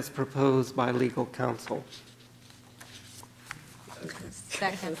language as proposed by legal counsel.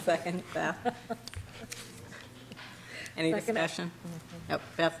 Second, Beth. Any discussion? Oh,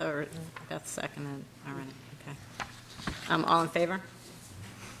 Beth seconded already, okay. All in favor?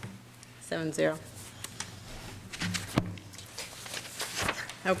 7-0.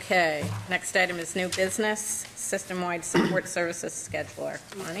 Okay, next item is new business, system-wide support services scheduler.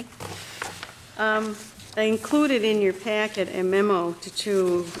 Monty? I included in your packet a memo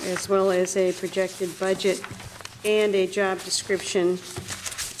to as well as a projected budget and a job description,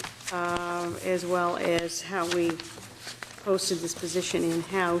 as well as how we posted this position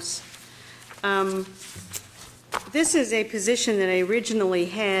in-house. This is a position that I originally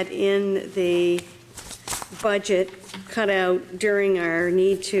had in the budget cut out during our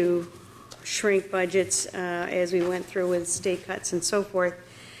need to shrink budgets as we went through with state cuts and so forth.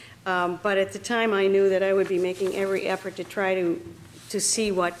 But at the time, I knew that I would be making every effort to try to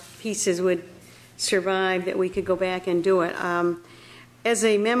see what pieces would survive, that we could go back and do it. As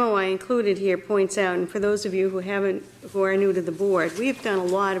a memo I included here points out, and for those of you who are new to the board, we've done a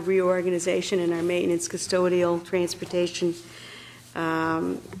lot of reorganization in our maintenance, custodial, transportation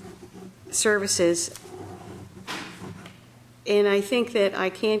services. And I think that I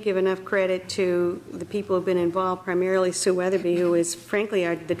can't give enough credit to the people who have been involved, primarily Sue Weatherby, who is frankly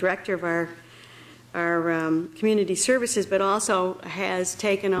the director of our community services, but also has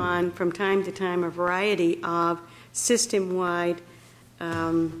taken on from time to time a variety of system-wide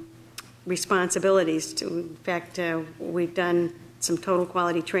responsibilities. In fact, we've done some total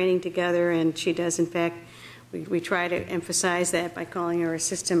quality training together, and she does, in fact, we try to emphasize that by calling her a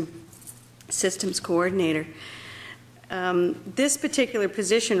systems coordinator. This particular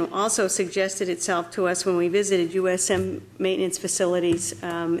position also suggested itself to us when we visited USM maintenance facilities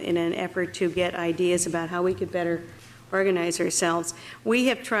in an effort to get ideas about how we could better organize ourselves. We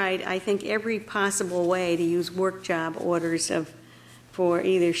have tried, I think, every possible way to use work job orders for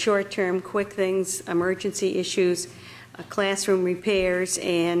either short-term, quick things, emergency issues, classroom repairs,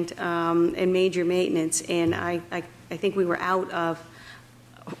 and major maintenance. And I think we were out of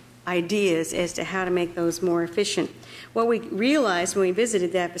ideas as to how to make those more efficient. What we realized when we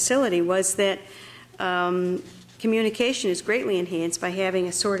visited that facility was that communication is greatly enhanced by having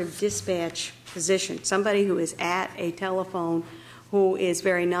a sort of dispatch position, somebody who is at a telephone, who is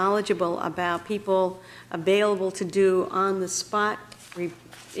very knowledgeable about people available to do on-the-spot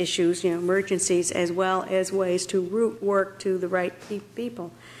issues, emergencies, as well as ways to route work to the right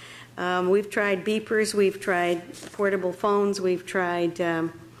people. We've tried beepers, we've tried portable phones, we've tried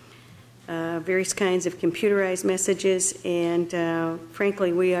various kinds of computerized messages, and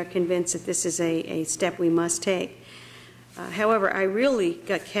frankly, we are convinced that this is a step we must take. However, I really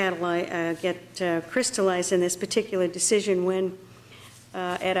got crystallized in this particular decision when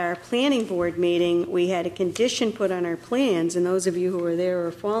at our planning board meeting, we had a condition put on our plans, and those of you who were there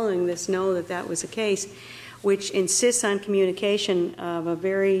or following this know that that was the case, which insists on communication of a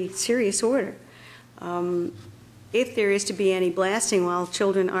very serious order. If there is to be any blasting while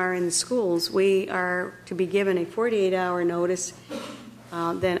children are in the schools, we are to be given a 48-hour notice.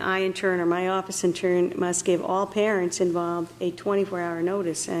 Then I, in turn, or my office, in turn, must give all parents involved a 24-hour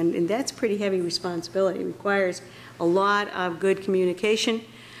notice. And that's pretty heavy responsibility. It requires a lot of good communication.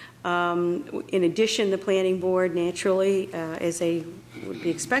 In addition, the planning board, naturally, as they would be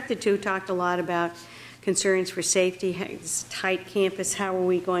expected to, talked a lot about concerns for safety, this tight campus, how are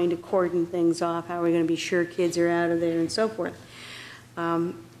we going to cordon things off, how are we going to be sure kids are out of there, and so forth.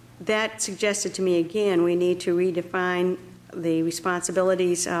 That suggested to me, again, we need to redefine the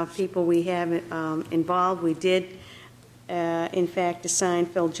responsibilities of people we have involved. We did, in fact, assign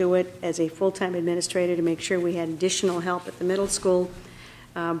Phil Jewett as a full-time administrator to make sure we had additional help at the middle school.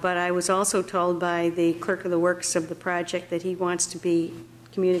 But I was also told by the clerk of the works of the project that he wants to be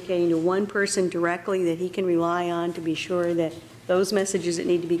communicating to one person directly that he can rely on to be sure that those messages that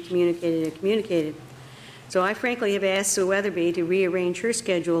need to be communicated are communicated. So I frankly have asked Sue Weatherby to rearrange her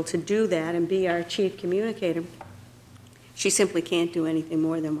schedule to do that and be our chief communicator. She simply can't do anything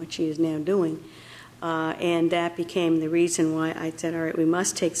more than what she is now doing. And that became the reason why I said, all right, we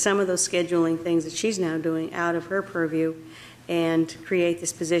must take some of those scheduling things that she's now doing out of her purview and create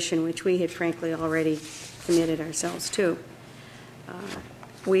this position, which we had frankly already committed ourselves to.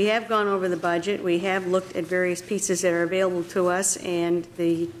 We have gone over the budget. We have looked at various pieces that are available to us, and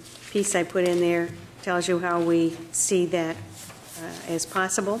the piece I put in there tells you how we see that as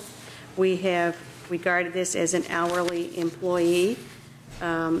possible. We have regarded this as an hourly employee.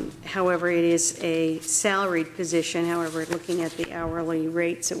 However, it is a salaried position. However, looking at the hourly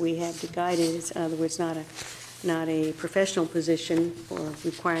rates that we have to guide it, it's in other words, not a professional position or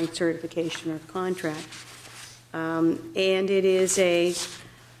requiring certification or contract. And it is a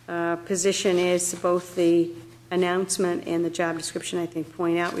position, as both the announcement and the job description, I think,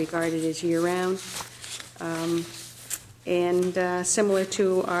 point out, regarded as year-round. and similar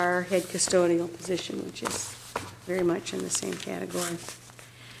to our head custodial position, which is very much in the same category.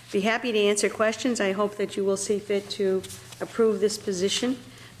 Be happy to answer questions. I hope that you will see fit to approve this position.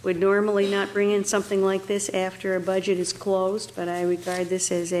 Would normally not bring in something like this after a budget is closed, but I regard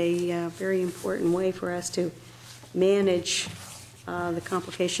this as a very important way for us to manage the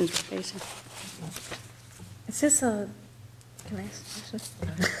complications we're facing. Is this a, can I ask a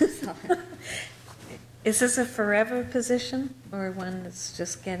question? Is this a forever position or one that's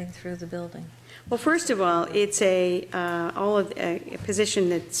just getting through the building? Well, first of all, it's a position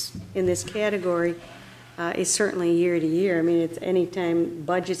that's in this category is certainly year to year. I mean, it's any time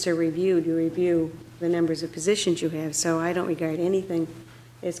budgets are reviewed, you review the numbers of positions you have. So I don't regard anything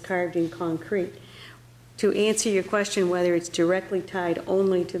as carved in concrete. To answer your question whether it's directly tied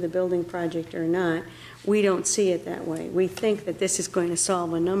only to the building project or not, we don't see it that way. We think that this is going to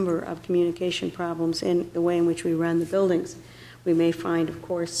solve a number of communication problems in the way in which we run the buildings. We may find, of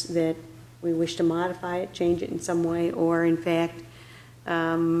course, that we wish to modify it, change it in some way, or in fact,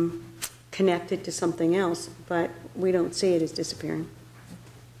 connect it to something else, but we don't see it as disappearing.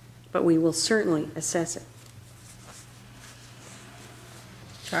 But we will certainly assess it.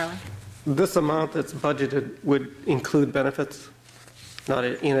 Charlie? This amount that's budgeted would include benefits, not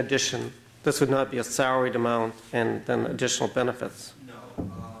in addition. This would not be a salaried amount and then additional benefits. No.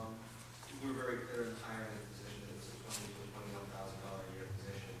 We were very clear in hiring the position. It was a $20,000 to $21,000 a year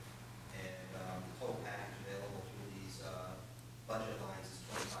position. And the total package available through these budget lines is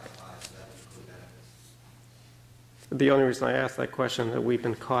 $25,500, so that would include benefits. The only reason I asked that question is that we've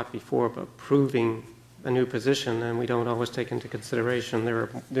been caught before of approving a new position, and we don't always take into consideration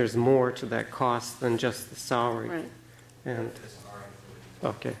there's more to that cost than just the salary. Right. And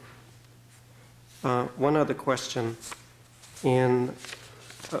okay. One other question. In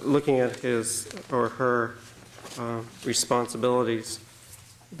looking at his or her responsibilities,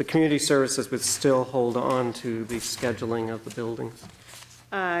 the community services would still hold on to the scheduling of the buildings?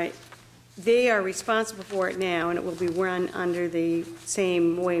 They are responsible for it now, and it will be run under the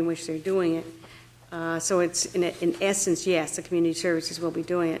same way in which they're doing it. So it's, in essence, yes, the community services will be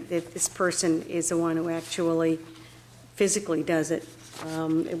doing it. If this person is the one who actually physically does it,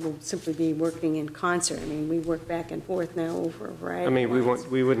 it will simply be working in concert. I mean, we work back and forth now over a variety of lines.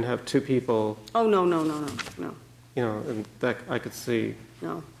 We wouldn't have two people. Oh, no. You know, and that I could see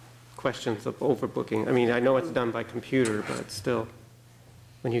questions of overbooking. I mean, I know it's done by computer, but still,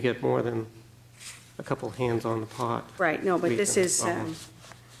 when you get more than a couple hands on the pot. Right, no, but this is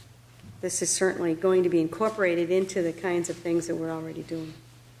certainly going to be incorporated into the kinds of things that we're already doing.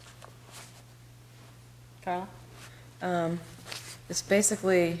 Carla? It's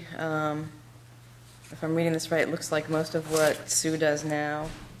basically, if I'm reading this right, it looks like most of what Sue does now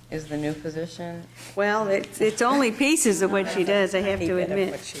is the new position. Well, it's only pieces of what she does, I have to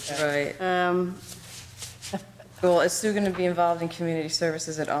admit. Right. Well, is Sue going to be involved in community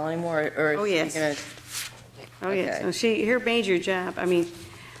services at all anymore? Or Oh, yes. Yes. No, her major job, I mean,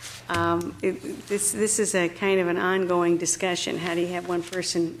 this is a kind of an ongoing discussion. How do you have one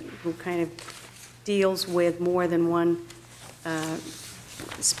person who kind of deals with more than one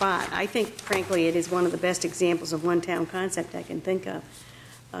spot? I think, frankly, it is one of the best examples of one-town concept I can think of.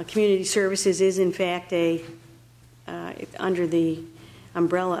 Community services is, in fact, under the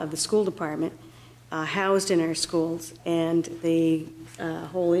umbrella of the school department, housed in our schools, and the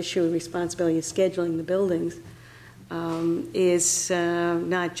whole issue of responsibility of scheduling the buildings is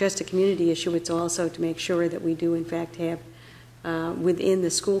not just a community issue, it's also to make sure that we do, in fact, have within the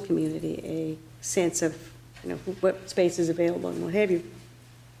school community a sense of what space is available and what have you.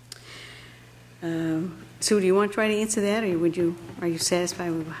 Sue, do you want to try to answer that, or are you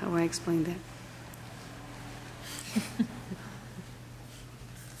satisfied with how I explained that?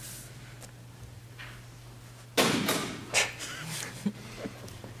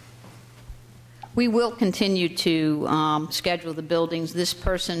 We will continue to schedule the buildings. This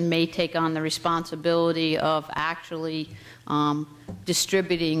person may take on the responsibility of actually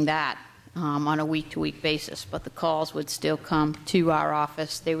distributing that on a week-to-week basis, but the calls would still come to our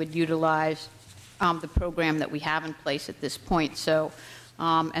office. They would utilize the program that we have in place at this point. So,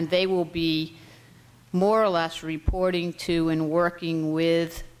 and they will be more or less reporting to and working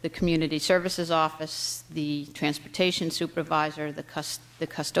with the community services office, the transportation supervisor, the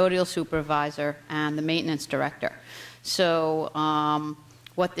custodial supervisor, and the maintenance director. So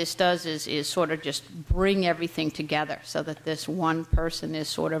what this does is sort of just bring everything together so that this one person is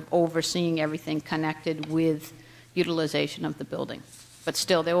sort of overseeing everything connected with utilization of the building. But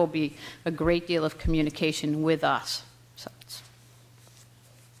still, there will be a great deal of communication with us. So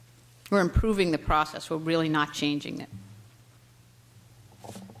we're improving the process. We're really not changing it.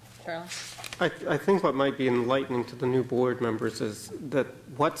 Charlie? I think what might be enlightening to the new board members is that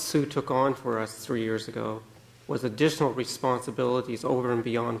what Sue took on for us 3 years ago was additional responsibilities over and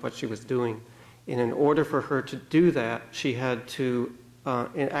beyond what she was doing. And in order for her to do that, she had to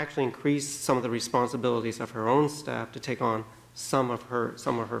actually increase some of the responsibilities of her own staff to take on some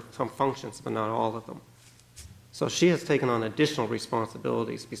functions, but not all of them. So she has taken on additional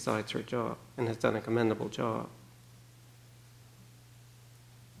responsibilities besides her job and has done a commendable job.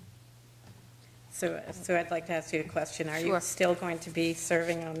 So I'd like to ask you a question. Are Sure. you still going to be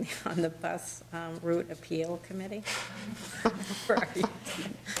serving on the bus route appeal committee? Or are you-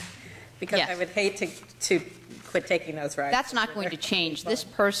 Because Yes. I would hate to quit taking those rides. That's not going to change. This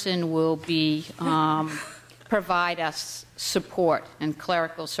person will be, provide us support and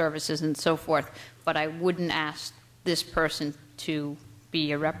clerical services and so forth, but I wouldn't ask this person to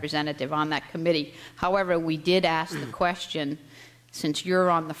be a representative on that committee. However, we did ask the question, since you're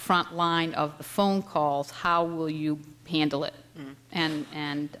on the front line of the phone calls, how will you handle it?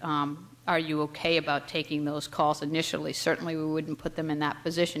 And are you okay about taking those calls initially? Certainly, we wouldn't put them in that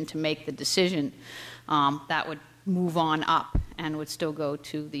position to make the decision. That would move on up and would still go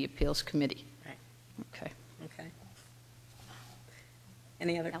to the appeals committee. Right. Okay. Okay.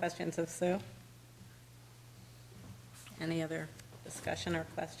 Any other questions of Sue? Any other discussion or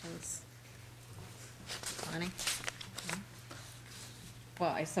questions? Bonnie? No? Well,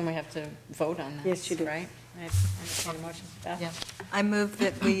 I assume we have to vote on this, Yes, you do. right? I entertain a motion. Beth? I move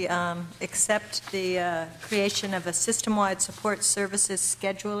that we accept the creation of a system-wide support services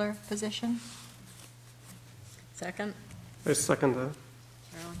scheduler position. Second? I second that.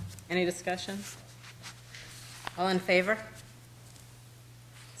 Carolyn? Any discussion? All in favor?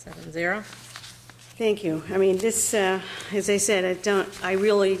 7-0. Thank you. I mean, this, as I said,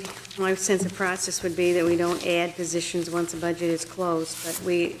 my sense of process would be that we don't add positions once a budget is closed, but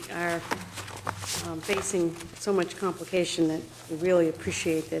we are facing so much complication that we really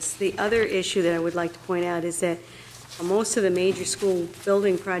appreciate this. The other issue that I would like to point out is that most of the major school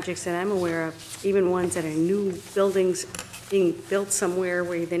building projects that I'm aware of, even ones that are new buildings being built somewhere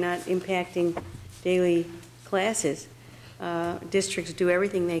where they're not impacting daily classes, districts do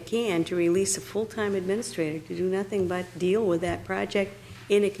everything they can to release a full-time administrator to do nothing but deal with that project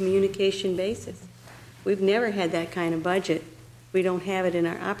in a communication basis. We've never had that kind of budget. We don't have it in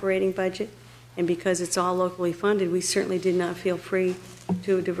our operating budget, and because it's all locally funded, we certainly did not feel free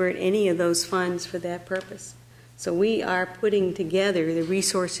to divert any of those funds for that purpose. So we are putting together the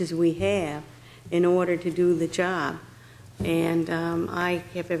resources we have in order to do the job, and I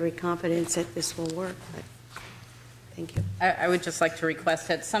have every confidence that this will work. But thank you. I would just like to request,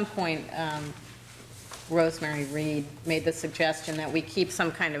 at some point, Rosemary Reed made the suggestion that we keep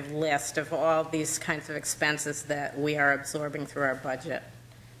some kind of list of all these kinds of expenses that we are absorbing through our budget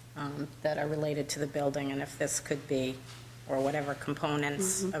that are related to the building, and if this could be, or whatever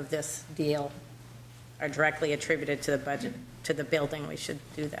components of this deal are directly attributed to the budget, to the building, we should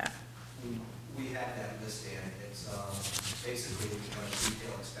do that. We have that list, and it's basically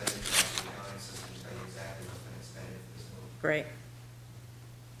detailed expenditure of the accounting system to tell you exactly what's been expended for this movie. Great.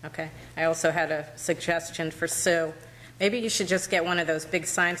 Okay. I also had a suggestion for Sue. Maybe you should just get one of those big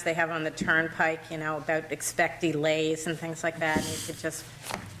signs they have on the turnpike, you know, about expect delays and things like that, and you could just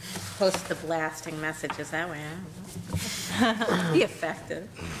post the blasting messages that way. I don't know. Be effective.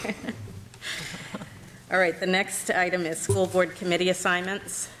 All right, the next item is school board committee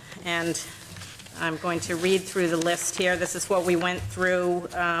assignments, and I'm going to read through the list here. This is what we went through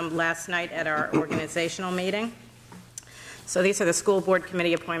last night at our organizational meeting. So these are the school board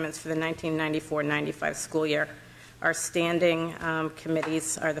committee appointments for the 1994-95 school year. Our standing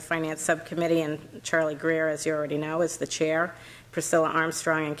committees are the Finance Subcommittee, and Charlie Greer, as you already know, is the chair. Priscilla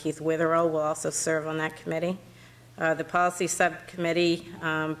Armstrong and Keith Witherell will also serve on that committee. The Policy Subcommittee,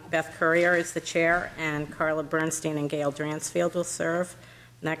 Beth Currier is the chair, and Carla Bernstein and Gail Dransfield will serve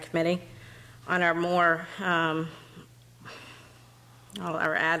on that committee. On our more, our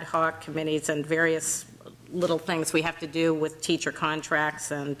ad hoc committees and various little things we have to do with teacher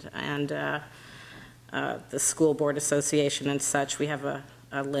contracts and the School Board Association and such, we have a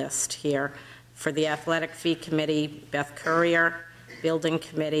list here. For the Athletic Fee Committee, Beth Currier, Building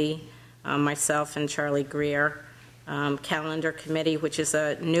Committee, myself and Charlie Greer. Calendar Committee, which is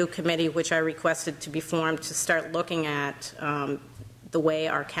a new committee which I requested to be formed to start looking at the way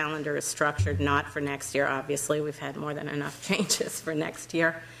our calendar is structured, not for next year, obviously. We've had more than enough changes for next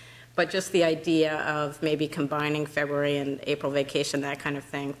year. But just the idea of maybe combining February and April vacation, that kind of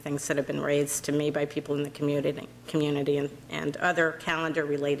thing, things that have been raised to me by people in the community and other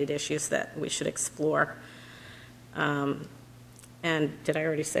calendar-related issues that we should explore. And did I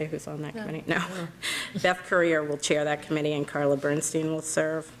already say who's on that committee? No. Beth Courier will chair that committee, and Carla Bernstein will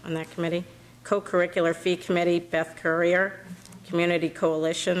serve on that committee. Co-curricular fee committee, Beth Courier. Community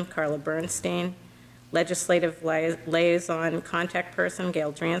Coalition, Carla Bernstein. Legislative liaison contact person,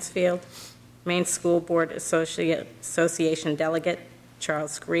 Gail Dransfield. Maine School Board Association delegate,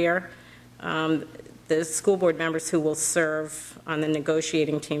 Charles Greer. The school board members who will serve on the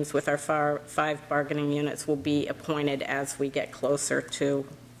negotiating teams with our 5 bargaining units will be appointed as we get closer to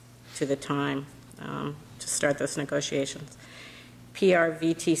the time to start those negotiations.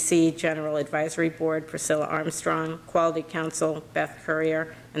 PRVTC General Advisory Board, Priscilla Armstrong. Quality Council, Beth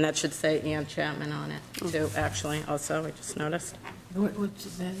Courier, and that should say Ann Chapman on it too, actually, also, I just noticed.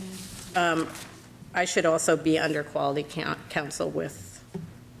 What's that? I should also be under Quality Council with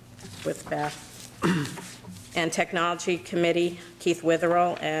Beth. And Technology Committee, Keith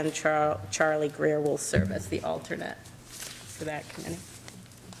Witherell and Charlie Greer will serve as the alternate for that committee.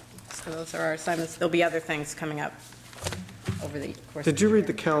 So those are our assignments. There'll be other things coming up over the course. Did you read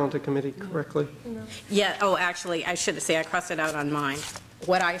the calendar committee correctly? No. Yeah, oh, actually, I should say, I crossed it out on mine.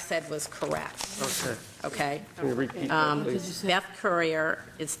 What I said was correct. Okay. Okay? Can you repeat that, please? Beth Courier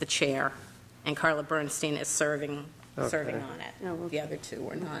is the chair, and Carla Bernstein is serving on it. Oh, okay. The other two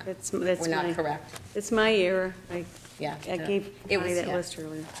were not. That's We're not my, correct. it's my error. Yeah. I gave It Connie was- that yeah. list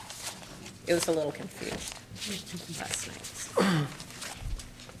earlier. It was a little confused last night.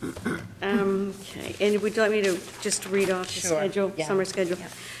 Okay, and would you like me to just read off the Sure, schedule, yeah. summer schedule?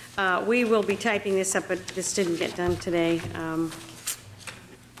 We will be typing this up, but this didn't get done today,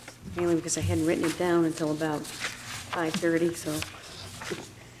 mainly because I hadn't written it down until about 5:30, so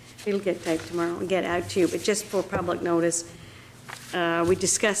it'll get typed tomorrow and get out to you. But just for public notice, we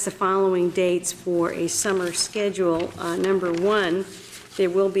discussed the following dates for a summer schedule. Number 1, there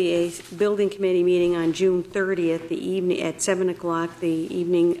will be a building committee meeting on June 30th, the evening, at 7 o'clock, the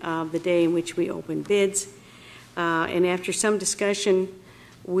evening of the day in which we open bids. And after some discussion,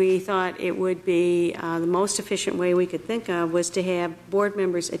 we thought it would be the most efficient way we could think of was to have board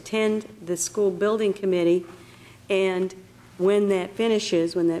members attend the school building committee, and when that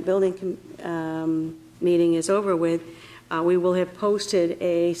finishes, when that building meeting is over with, we will have posted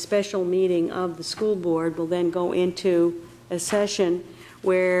a special meeting of the school board. We'll then go into a session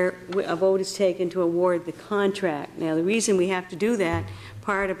where a vote is taken to award the contract. Now, the reason we have to do that,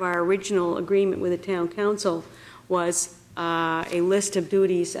 part of our original agreement with the town council was a list of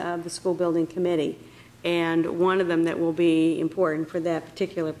duties of the school building committee. And one of them that will be important for that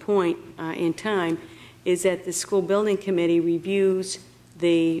particular point in time is that the school building committee reviews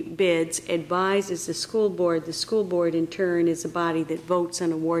the bids, advises the school board. The school board, in turn, is the body that votes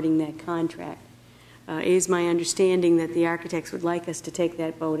on awarding that contract. It is my understanding that the architects would like us to take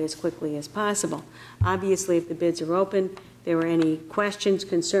that vote as quickly as possible. Obviously, if the bids are open, there are any questions,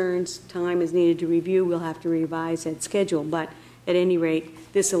 concerns, time is needed to review, we'll have to revise that schedule. But at any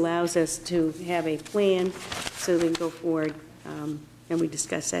rate, this allows us to have a plan so we can go forward, and we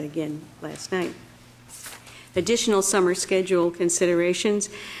discussed that again last night. Additional summer schedule considerations.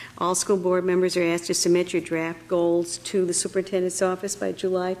 All school board members are asked to submit your draft goals to the superintendent's office by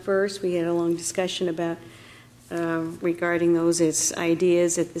July 1st. We had a long discussion about regarding those as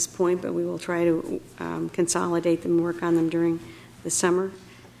ideas at this point, but we will try to consolidate them and work on them during the summer,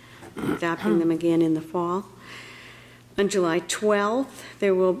 adopting them again in the fall. On July 12th,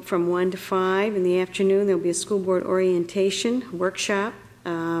 there will, from 1 to 5 in the afternoon, there will be a school board orientation workshop.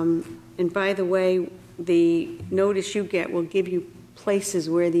 And by the way, the notice you get will give you places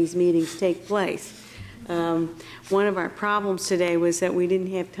where these meetings take place. One of our problems today was that we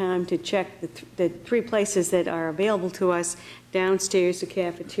didn't have time to check the 3 places that are available to us: downstairs, the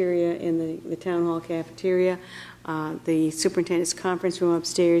cafeteria in the town hall cafeteria, the superintendent's conference room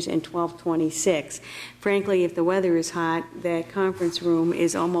upstairs, and 1226. Frankly, if the weather is hot, that conference room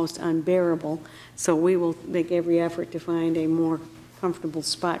is almost unbearable, so we will make every effort to find a more comfortable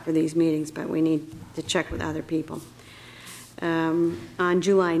spot for these meetings, but we need to check with other people. On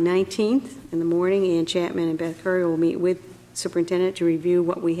July 19th in the morning, Ann Chapman and Beth Curry will meet with superintendent to review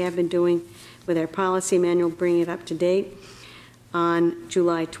what we have been doing with our policy manual, bring it up to date. On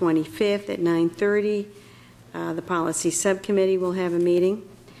July 25th at 9:30, the policy subcommittee will have a meeting.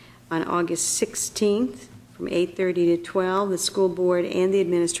 On August 16th, from 8:30 to 12, the school board and the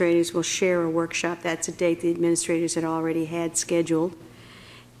administrators will share a workshop. That's a date the administrators had already had scheduled.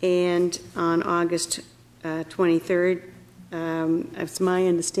 And on August 23rd, it's my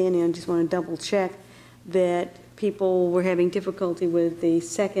understanding, I just want to double check, that people were having difficulty with the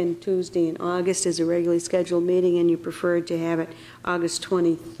second Tuesday in August as a regularly scheduled meeting, and you preferred to have it August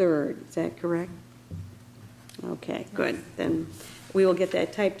 23rd. Is that correct? Okay, good. Then we will get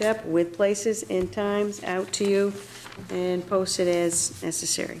that typed up with places and times out to you and posted as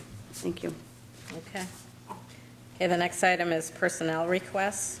necessary. Thank you. Okay. Okay, the next item is personnel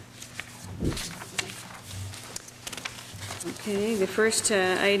requests. Okay, the first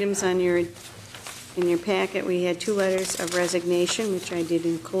items in your packet, we had 2 letters of resignation, which I did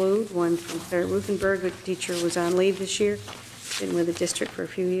include. One from Claire Ruthenberg, the teacher was on leave this year, been with the district for a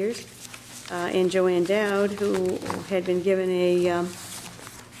few years, and Joanne Dowd, who had been given a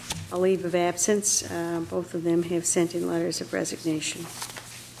leave of absence. Both of them have sent in letters of resignation.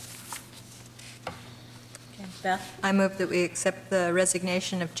 Okay, Beth? I move that we accept the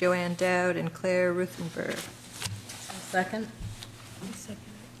resignation of Joanne Dowd and Claire Ruthenberg. Second?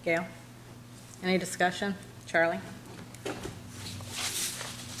 Gail? Any discussion? Charlie?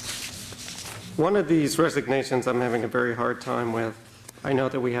 One of these resignations I'm having a very hard time with. I know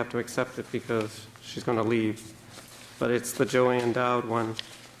that we have to accept it because she's going to leave, but it's the Joanne Dowd one.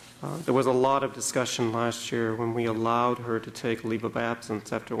 There was a lot of discussion last year when we allowed her to take leave of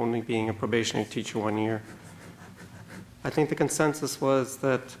absence after only being a probationary teacher 1 year. I think the consensus was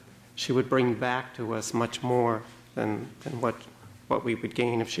that she would bring back to us much more than what we would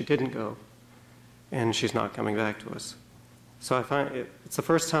gain if she didn't go, and she's not coming back to us. So I find it's the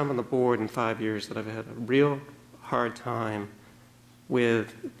first time on the board in 5 years that I've had a real hard time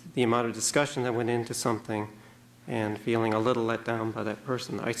with the amount of discussion that went into something and feeling a little let down by that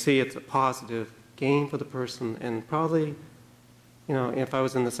person. I see it's a positive gain for the person, and probably, you know, if I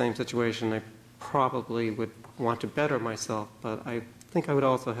was in the same situation, I probably would want to better myself, but I think I would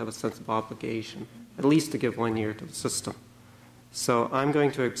also have a sense of obligation, at least to give 1 year to the system. So I'm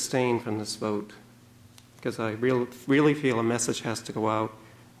going to abstain from this vote because I really feel a message has to go out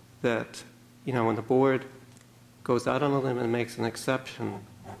that, you know, when the board goes out on a limb and makes an exception,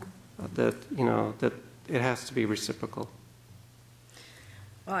 that, you know, that it has to be reciprocal.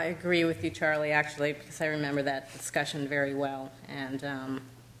 Well, I agree with you, Charlie, actually, because I remember that discussion very well. And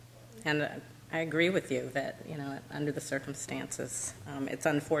I agree with you that, you know, under the circumstances, it's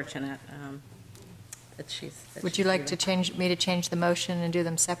unfortunate that she's... Would you like to change the motion and do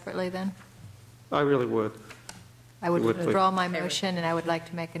them separately then? I really would. I would Would, withdraw please. my motion, and I would like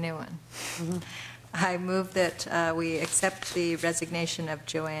to make a new one. I move that we accept the resignation of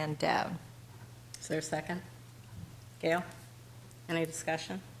Joanne Dowd. Is there a second? Gail? Any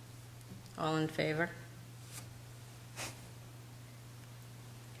discussion? All in favor?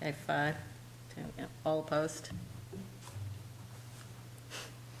 Okay, 5, 2, yeah. All opposed?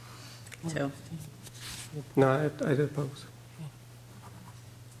 2. No, I did oppose.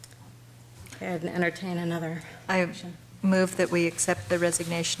 Okay, I'd entertain another I motion. move that we accept the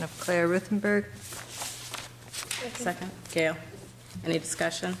resignation of Claire Ruthenberg. Second. Gail? Any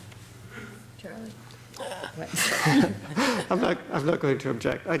discussion? Charlie. I'm not going to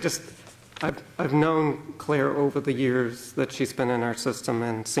object. I've known Claire over the years that she's been in our system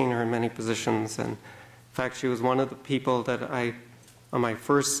and seen her in many positions. And in fact, she was one of the people that on my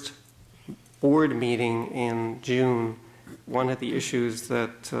first board meeting in June, one of the issues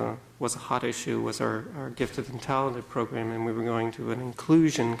that was a hot issue was our gifted and talented program, and we were going to an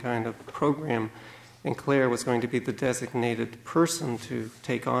inclusion kind of program, and Claire was going to be the designated person to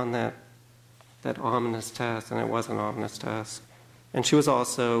take on that ominous task, and it was an ominous task. And she was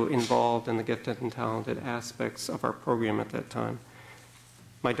also involved in the gifted and talented aspects of our program at that time.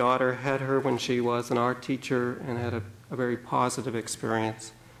 My daughter had her when she was an art teacher and had a very positive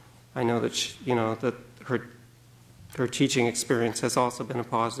experience. I know that that her teaching experience has also been a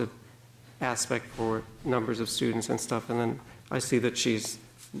positive aspect for numbers of students and stuff. And then I see that she's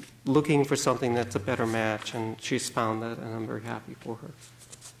looking for something that's a better match, and she's found that, and I'm very happy for her.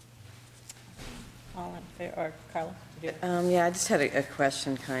 All in favor? Or Carla? Yeah, I just had a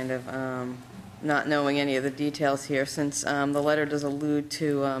question, kind of, not knowing any of the details here. Since the letter does allude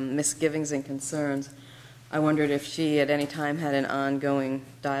to misgivings and concerns, I wondered if she at any time had an ongoing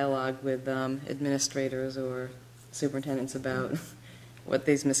dialogue with administrators or superintendents about what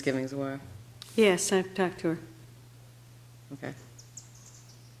these misgivings were. Yes, I've talked to her. Okay.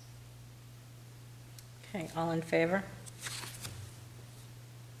 Okay, all in favor?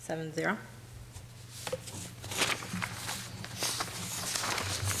 7-0.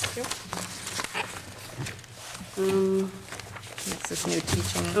 This is new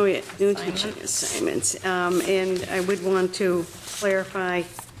teaching. Oh, yeah, new assignments. teaching assignments. And I would want to clarify, I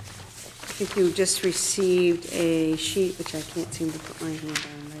think you just received a sheet, which I can't seem to put my hand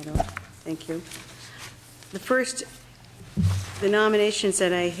on right off. Thank you. The nominations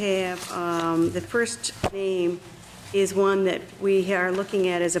that I have, the first name is one that we are looking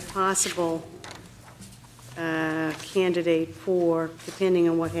at as a possible candidate for, depending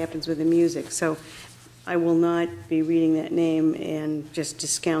on what happens with the music. So I will not be reading that name and just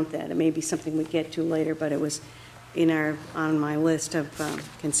discount that. It may be something we get to later, but it was on my list of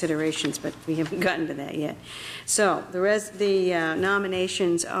considerations, but we haven't gotten to that yet. So the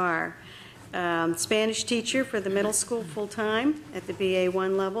nominations are Spanish teacher for the middle school full-time at the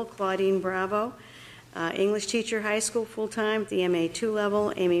BA1 level, Claudine Bravo. English teacher, high school full-time at the MA2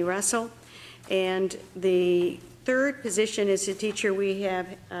 level, Amy Russell. And the third position is a teacher we have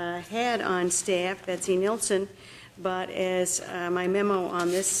had on staff, Betsy Nilsson, but as my memo on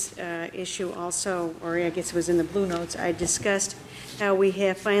this issue also, or I guess it was in the Blue Notes, I discussed how we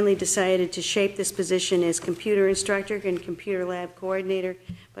have finally decided to shape this position as computer instructor and computer lab coordinator,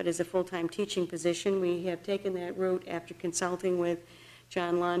 but as a full-time teaching position. We have taken that route after consulting with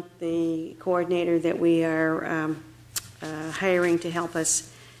John Lunt, the coordinator that we are hiring to help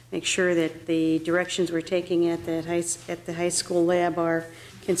us make sure that the directions we're taking at the high school lab are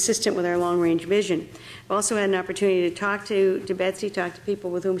consistent with our long-range vision. I've also had an opportunity to talk to Betsy, talk to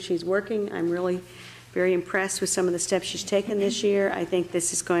people with whom she's working. I'm really very impressed with some of the steps she's taken this year. I think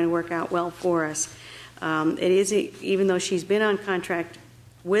this is going to work out well for us. Even though she's been on contract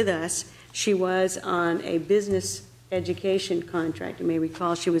with us, she was on a business education contract. You may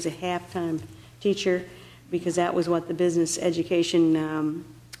recall she was a half-time teacher because that was what the business education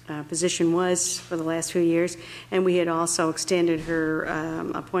position was for the last few years, and we had also extended her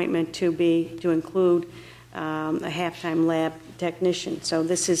appointment to include a half-time lab technician. So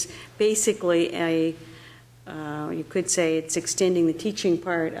this is basically you could say it's extending the teaching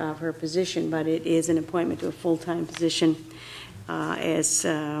part of her position, but it is an appointment to a full-time position as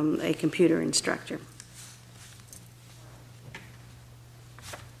a computer instructor.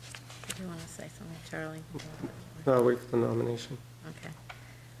 Do you want to say something, Charlie? No, I'll wait for the nomination. Okay.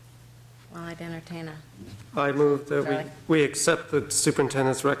 Well, I'd entertain I move that we accept the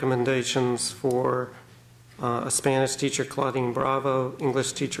superintendent's recommendations for a Spanish teacher, Claudine Bravo,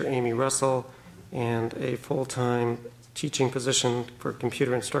 English teacher, Amy Russell, and a full-time teaching position for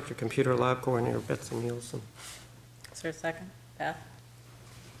computer instructor, computer lab coordinator, Betsy Nielsen. Is there a second? Beth?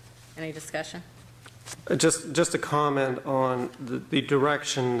 Any discussion? Just a comment on the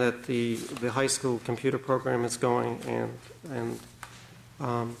direction that the high school computer program is going, and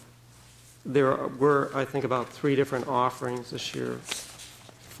there were, I think, about 3 different offerings this year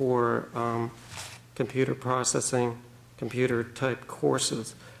for computer processing, computer-type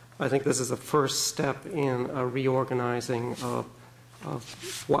courses. I think this is a first step in a reorganizing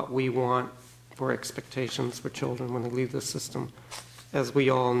of what we want for expectations for children when they leave the system. As we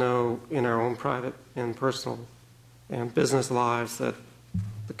all know in our own private and personal and business lives, that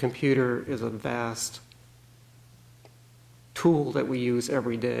the computer is a vast tool that we use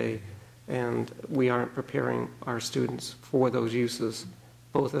every day, and we aren't preparing our students for those uses,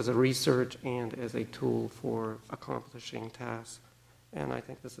 both as a research and as a tool for accomplishing tasks. And I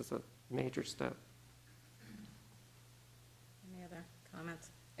think this is a major step. Any other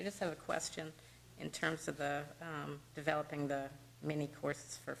comments? I just have a question in terms of the developing the mini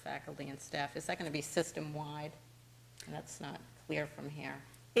courses for faculty and staff. Is that going to be system-wide? And that's not clear from here.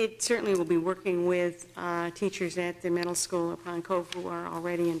 It certainly will be working with teachers at the middle school at Pond Cove who are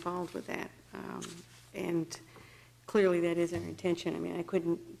already involved with that. And clearly that is our intention. I mean, I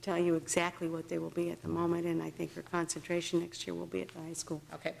couldn't tell you exactly what they will be at the moment, and I think our concentration next year will be at the high school.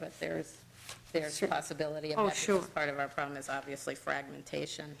 Okay, but there's a possibility of that. Sure. Because part of our problem is obviously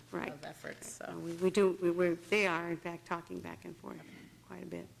fragmentation of efforts. So. They are, in fact, talking back and forth quite a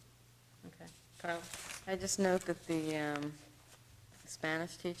bit. Okay. Carla? I just note that the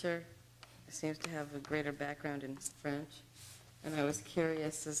Spanish teacher seems to have a greater background in French, and I was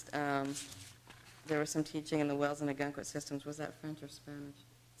curious as there was some teaching in the Wells and Ogunquit systems. Was that French or Spanish?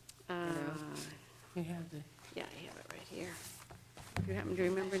 You have the... Yeah, I have it right here. Do you happen to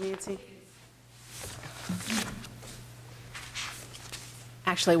remember, Nancy?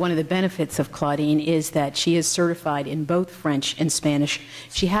 Actually, one of the benefits of Claudine is that she is certified in both French and Spanish.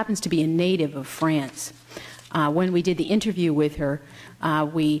 She happens to be a native of France. When we did the interview with her,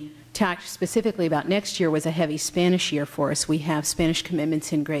 we talked specifically about next year was a heavy Spanish year for us. We have Spanish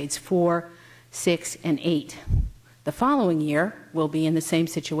commitments in grades 4, 6, and 8. The following year, we'll be in the same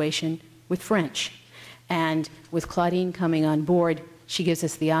situation with French. And with Claudine coming on board, she gives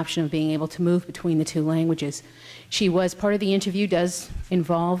us the option of being able to move between the 2 languages. She was, part of the interview does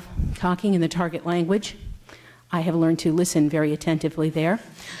involve talking in the target language. I have learned to listen very attentively there.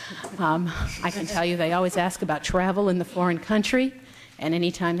 I can tell you they always ask about travel in the foreign country, and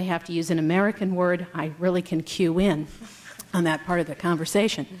anytime they have to use an American word, I really can cue in on that part of the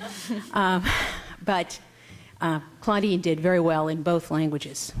conversation. But Claudine did very well in both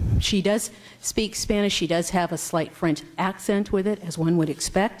languages. She does speak Spanish. She does have a slight French accent with it, as one would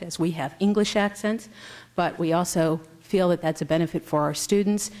expect, as we have English accents, but we also feel that that's a benefit for our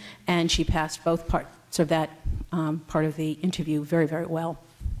students, and she passed both parts of that part of the interview very, very well.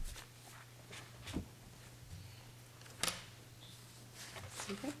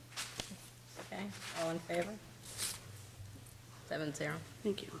 Okay, all in favor? 7-0.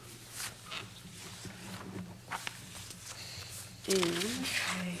 Thank you. And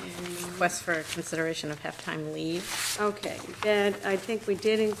Request for consideration of halftime leave. okay, that I think we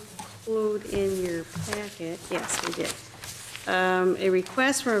did include in your packet. Yes, we did. A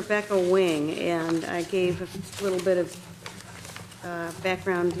request from Rebecca Wing, and I gave a little bit of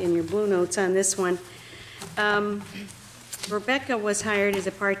background in your blue notes on this one. Rebecca was hired as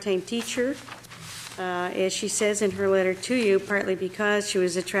a part-time teacher, as she says in her letter to you, partly because she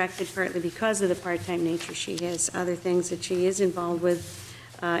was attracted, partly because of the part-time nature. She has other things that she is involved with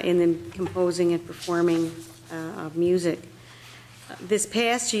in the composing and performing of music. This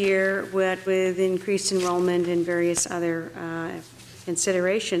past year, with increased enrollment and various other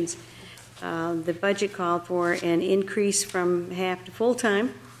considerations, the budget called for an increase from half to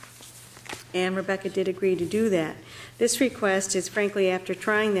full-time, and Rebecca did agree to do that. This request is frankly after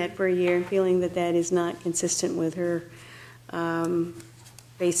trying that for a year and feeling that that is not consistent with her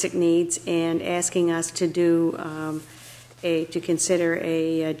basic needs, and asking us to do to consider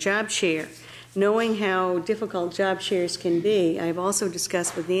a job share. Knowing how difficult job shares can be, I've also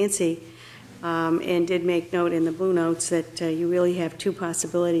discussed with Nancy and did make note in the blue notes that you really have two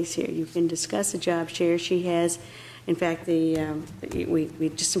possibilities here. You can discuss a job share. She has, in fact,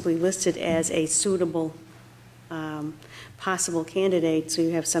 we just simply listed as a suitable possible candidate, so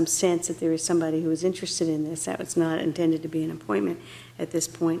you have some sense that there is somebody who is interested in this. That was not intended to be an appointment at this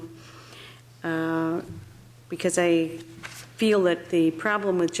point. Because I feel that the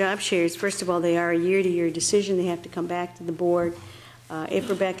problem with job shares, first of all, they are a year-to-year decision. They have to come back to the board. If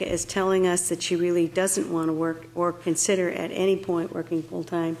Rebecca is telling us that she really doesn't want to work or consider at any point working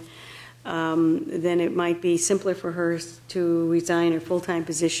full-time, then it might be simpler for her to resign her full-time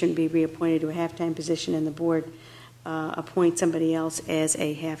position, be reappointed to a half-time position, and the board appoint somebody else as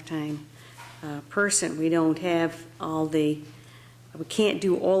a half-time person. We don't have all the, we can't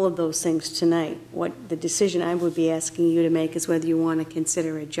do all of those things tonight. What the decision I would be asking you to make is whether you want to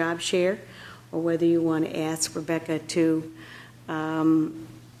consider a job share or whether you want to ask Rebecca to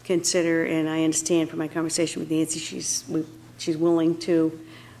consider, and I understand from my conversation with Nancy, she's willing to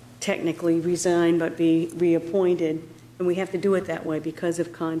technically resign but be reappointed, and we have to do it that way because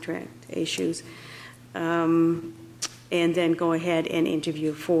of contract issues, and then go ahead and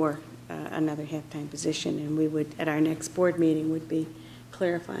interview for another half-time position, and we would, at our next board meeting, would be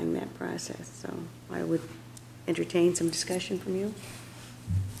clarifying that process. So I would entertain some discussion from you.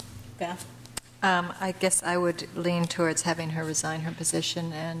 Beth? I guess I would lean towards having her resign her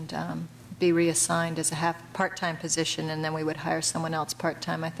position and be reassigned as a part-time position, and then we would hire someone else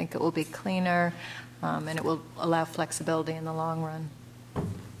part-time. I think it will be cleaner, and it will allow flexibility in the long run.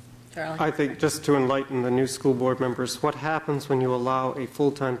 Charlie? I think, just to enlighten the new school board members, what happens when you allow a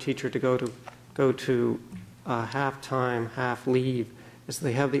full-time teacher to go to half-time, half-leave, is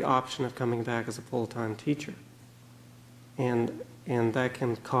they have the option of coming back as a full-time teacher. And that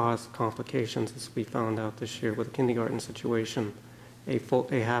can cause complications, as we found out this year with the kindergarten situation. A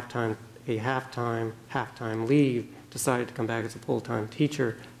half-time, half-time leave decided to come back as a full-time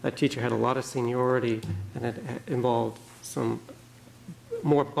teacher. That teacher had a lot of seniority, and it involved some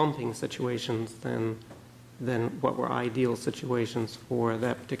more bumping situations than what were ideal situations for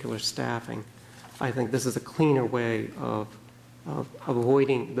that particular staffing. I think this is a cleaner way of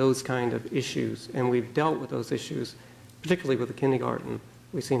avoiding those kind of issues, and we've dealt with those issues, particularly with the kindergarten.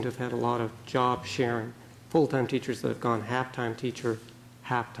 We seem to have had a lot of job sharing, full-time teachers that have gone half-time teacher,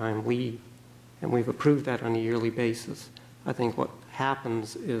 half-time leave, and we've approved that on a yearly basis. I think what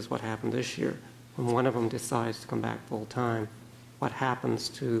happens is what happened this year. When one of them decides to come back full-time, what happens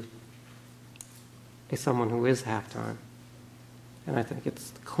to someone who is half-time? And I think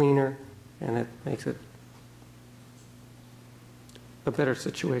it's cleaner, and it makes it a better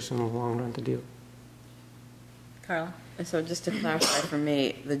situation in the long run to deal with. Carla? So just to clarify for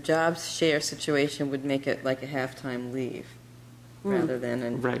me, the job share situation would make it like a half-time leave rather than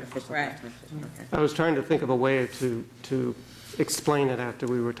an official half-time position. Okay. I was trying to think of a way to explain it after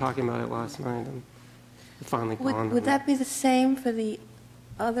we were talking about it last night, and it finally dawned on me. Would that be the same for the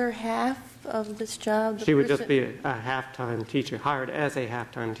other half of this job? She would just be a half-time teacher, hired as a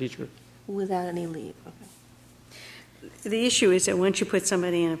half-time teacher. Without any leave, okay. The issue is that once you put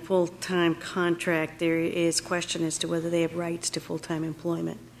somebody in a full-time contract, there is question as to whether they have rights to full-time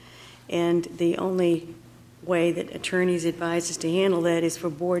employment. And the only way that attorneys advise us to handle that is for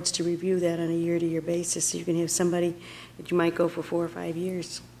boards to review that on a year-to-year basis. So you can have somebody that you might go for 4 or 5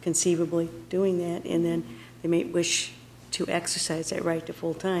 years conceivably doing that, and then they may wish to exercise that right to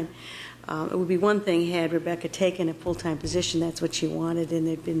full-time. It would be one thing had Rebecca taken a full-time position, that's what she wanted, and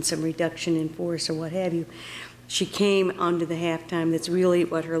there'd been some reduction in force or what have you. She came under the half-time, that's really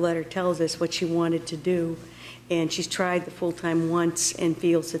what her letter tells us, what she wanted to do, and she's tried the full-time once and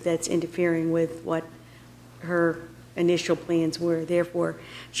feels that that's interfering with what her initial plans were. Therefore,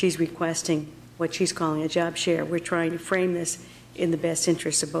 she's requesting what she's calling a job share. We're trying to frame this in the best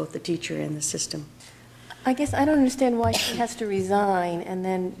interest of both the teacher and the system. I guess I don't understand why she has to resign and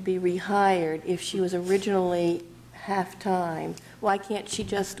then be rehired if she was originally half-time. Why can't she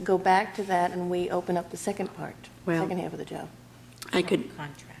just go back to that and we open up the second part, second half of the job? I could.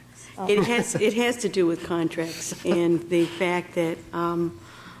 Contracts. Oh. It has to do with contracts and the fact that.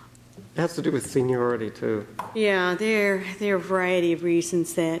 It has to do with seniority, too. Yeah, there are a variety of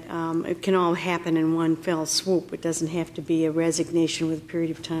reasons that it can all happen in one fell swoop. It doesn't have to be a resignation with a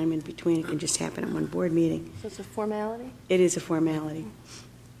period of time in between. It can just happen at one board meeting. So it's a formality? It is a formality.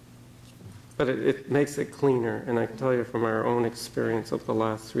 But it makes it cleaner, and I can tell you from our own experience of the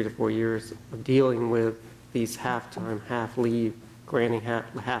last 3 to 4 years of dealing with these half-time, half-leave, granting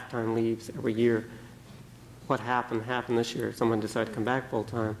half-time leaves every year. What happened this year. Someone decided to come back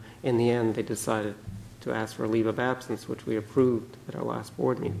full-time. In the end, they decided to ask for a leave of absence, which we approved at our last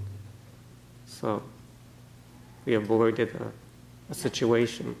board meeting. So we avoided a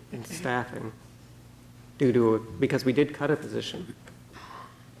situation in staffing because we did cut a position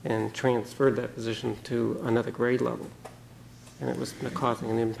and transferred that position to another grade level. And it was causing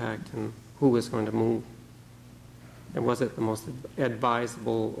an impact in who was going to move. And was it the most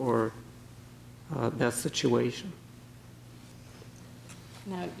advisable or best situation?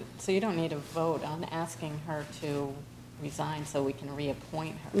 Now, so you don't need a vote on asking her to resign so we can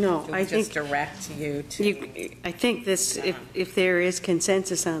reappoint her? No, Do we I think. just direct you to? I think this, if there is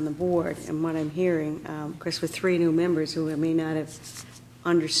consensus on the board, and what I'm hearing, of course, with 3 new members who may not have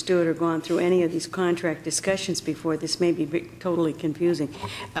understood or gone through any of these contract discussions before, this may be totally confusing.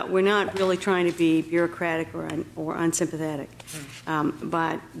 We're not really trying to be bureaucratic or unsympathetic,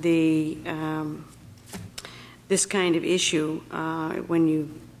 but this kind of issue, when you're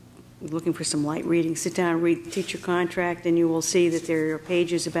looking for some light reading, sit down and read the teacher contract, and you will see that there are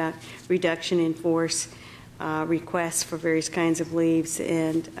pages about reduction in force, requests for various kinds of leaves,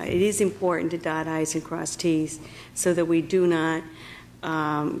 and it is important to dot I's and cross T's so that we do not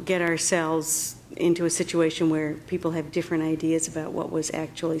get ourselves into a situation where people have different ideas about what was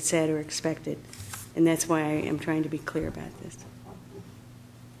actually said or expected. And that's why I am trying to be clear about this.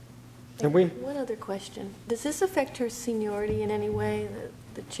 One other question. Does this affect her seniority in any way,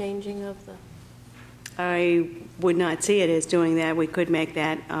 the changing of the? I would not see it as doing that. We could make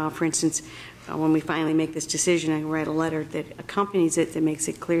that, for instance, when we finally make this decision, I can write a letter that accompanies it that makes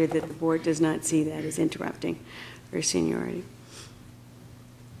it clear that the board does not see that as interrupting her seniority.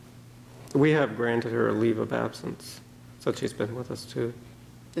 We have granted her a leave of absence, so she's been with us too.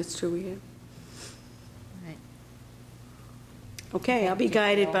 That's true, we have. Right. Okay, I'll be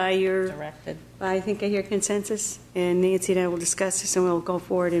guided by your, Directed. I think I hear consensus, and Nancy and I will discuss this, and we'll go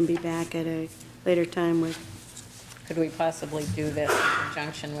forward and be back at a later time with. Could we possibly do this in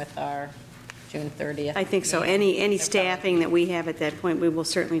conjunction with our June 30th? I think so. meeting? Any staffing that we have at that point, we will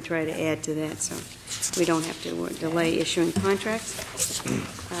certainly try to add to that, so we don't have to delay issuing contracts.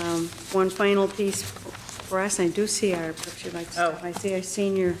 One final piece for us, I do see our, if you'd like to stop, I see our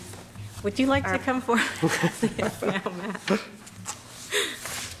senior. Would you like to come forward? Yes, now, Matt.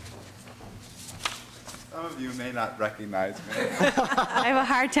 Some of you may not recognize me. I have a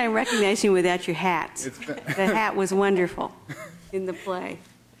hard time recognizing you without your hats. The hat was wonderful in the play.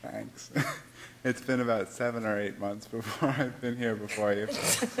 Thanks. It's been about 7 or 8 months before I've been here before you.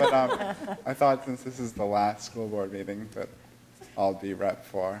 But I thought since this is the last school board meeting that I'll be rep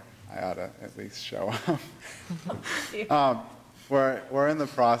for, I ought to at least show up. We're in the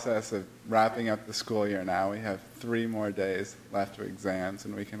process of wrapping up the school year now. We have 3 more days left to exams,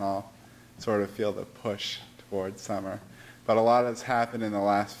 and we can all sort of feel the push towards summer. But a lot has happened in the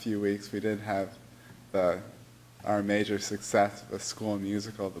last few weeks. We did have our major success of the school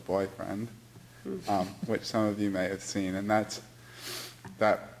musical, The Boyfriend, which some of you may have seen, and that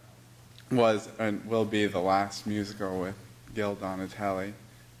was and will be the last musical with Gil Donatelli,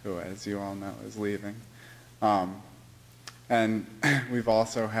 who, as you all know, is leaving. And we've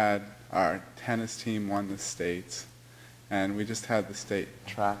also had our tennis team won the states. and we just had the state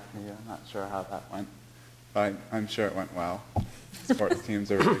track meet. I'm not sure how that went, but I'm sure it went well. Sports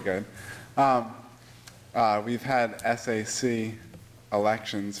teams are really good. We've had SAC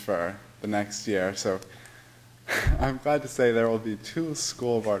elections for the next year, so I'm glad to say there will be 2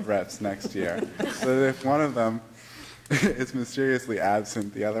 school board reps next year. So that if one of them is mysteriously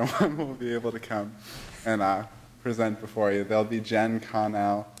absent, the other one will be able to come and present before you. They'll be Jen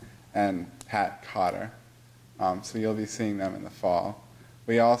Connell and Pat Cotter. So you'll be seeing them in the fall.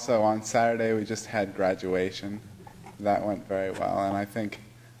 We also, on Saturday, we just had graduation. That went very well, and I think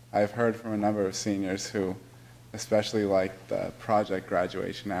I've heard from a number of seniors who especially liked the project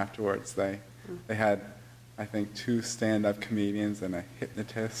graduation afterwards. They had, I think, 2 stand-up comedians and a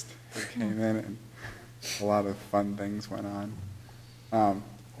hypnotist who came in, and a lot of fun things went on.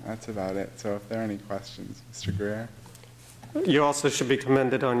 That's about it. So if there are any questions, Mr. Greer? You also should be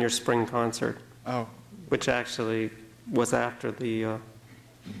commended on your spring concert. Oh. Which actually was after the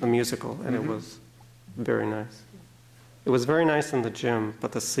musical, and it was very nice. It was very nice in the gym,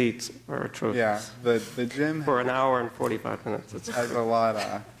 but the seats are atrocious. Yeah, the gym for an hour and 45 minutes. It has a lot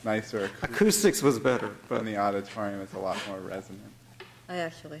nicer acoustics was better, but in the auditorium it's a lot more resonant. I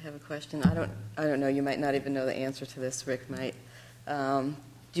actually have a question. I don't know. You might not even know the answer to this. Rick might.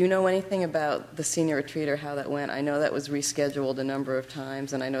 Do you know anything about the senior retreat or how that went? I know that was rescheduled a number of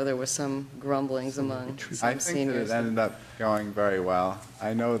times, and I know there was some grumblings among some seniors. I think that it ended up going very well.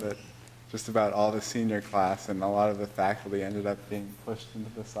 I know that just about all the senior class and a lot of the faculty ended up being pushed into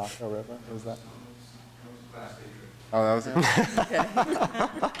the Saco River. Was that? Oh, that was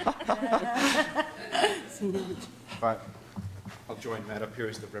it. But I'll join Matt up here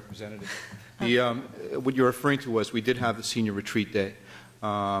as the representative. What you're referring to was we did have the senior retreat day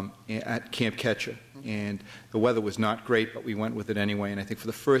at Camp Ketcher, and the weather was not great, but we went with it anyway. And I think for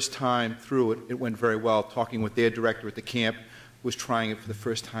the first time through it, it went very well. Talking with their director at the camp, was trying it for the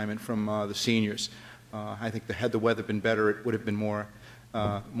first time, and from the seniors. I think had the weather been better, it would have been more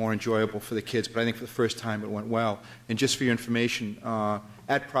enjoyable for the kids, but I think for the first time it went well. And just for your information,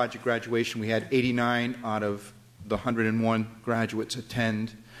 at project graduation we had 89 out of the 101 graduates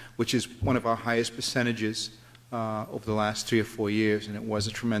attend, which is one of our highest percentages over the last 3 or 4 years, and it was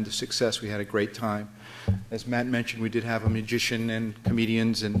a tremendous success. We had a great time. As Matt mentioned, we did have a magician and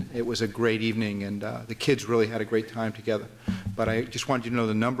comedians, and it was a great evening, and the kids really had a great time together. But I just wanted you to know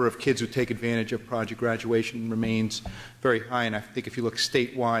the number of kids who take advantage of project graduation remains very high, and I think if you look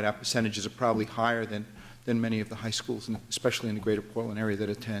statewide, our percentages are probably higher than many of the high schools, and especially in the greater Portland area that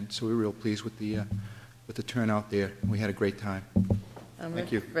attend. So we're real pleased with the turnout there. We had a great time.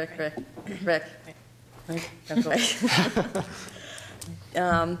 Thank you. Rick.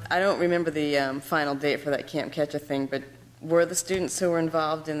 I don't remember the final date for that Camp Ketcher thing, but were the students who were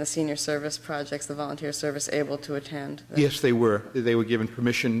involved in the senior service projects, the volunteer service, able to attend? Yes, they were. They were given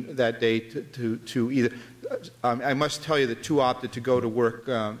permission that day to either. I must tell you that 2 opted to go to work,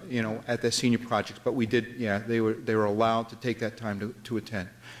 at their senior projects, but we did. Yeah, they were allowed to take that time to attend.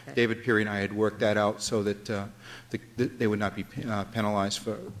 Okay. David Peary and I had worked that out so that they would not be penalized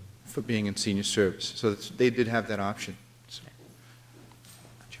for being in senior service. So they did have that option. So.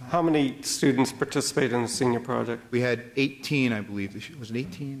 How many students participated in the senior project? We had 18, I believe. Was it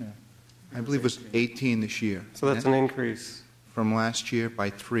 18? I believe it was 18 this year. So that's an increase. From last year by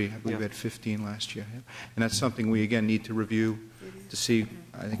 3. I believe we had 15 last year. And that's something we, again, need to review to see,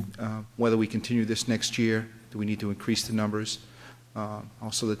 I think, whether we continue this next year. Do we need to increase the numbers?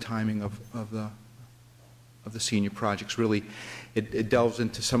 Also the timing of the senior projects. Really, it delves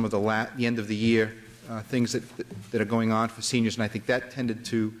into some of the end of the year things that are going on for seniors, and I think that tended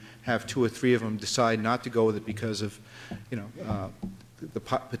to have 2 or 3 of them decide not to go with it because of, the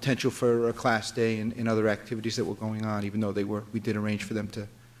potential for a class day and other activities that were going on, even though we did arrange for them to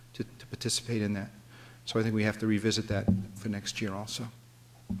participate in that. So I think we have to revisit that for next year also.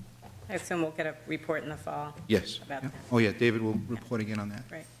 I assume we'll get a report in the fall. Yes. About that. Oh yeah, David will report again on that.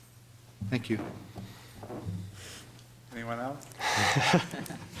 Right. Thank you. Anyone else?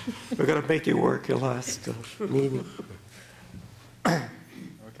 We're going to make you work your last meeting.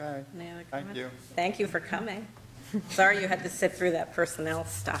 Okay. Thank you. Thank you for coming. Sorry you had to sit through that personnel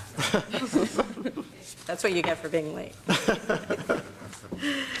stuff. That's what you get for being late.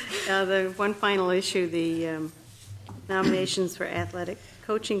 The one final issue, the nominations for athletic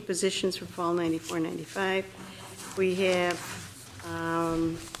coaching positions for fall 94-95. We have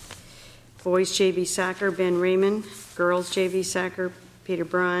boys JV soccer, Ben Raymond, girls JV soccer, Peter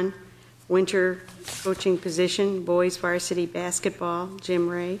Braun, winter coaching position, boys varsity basketball, Jim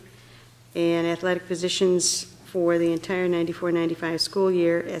Ray, and athletic positions for the entire 94-95 school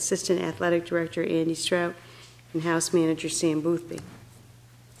year, assistant athletic director Andy Strout, and House Manager Sam Boothby.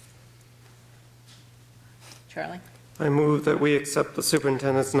 Charlie? I move that we accept the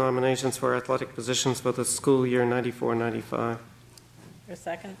superintendent's nominations for athletic positions for the school year 94-95. For a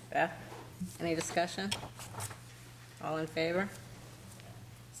second, Beth? Any discussion? All in favor?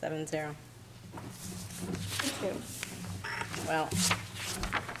 7-0. Well,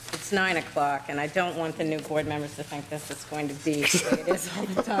 it's 9 o'clock, and I don't want the new board members to think this is going to be the way it is all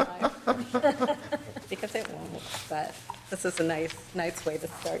the time. Because it won't, but this is a nice way to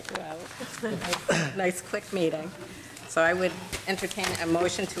start you out. Nice quick meeting. So I would entertain a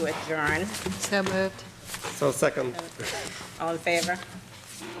motion to adjourn. So moved. So second. All in favor?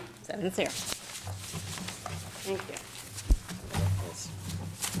 7-0. Thank you.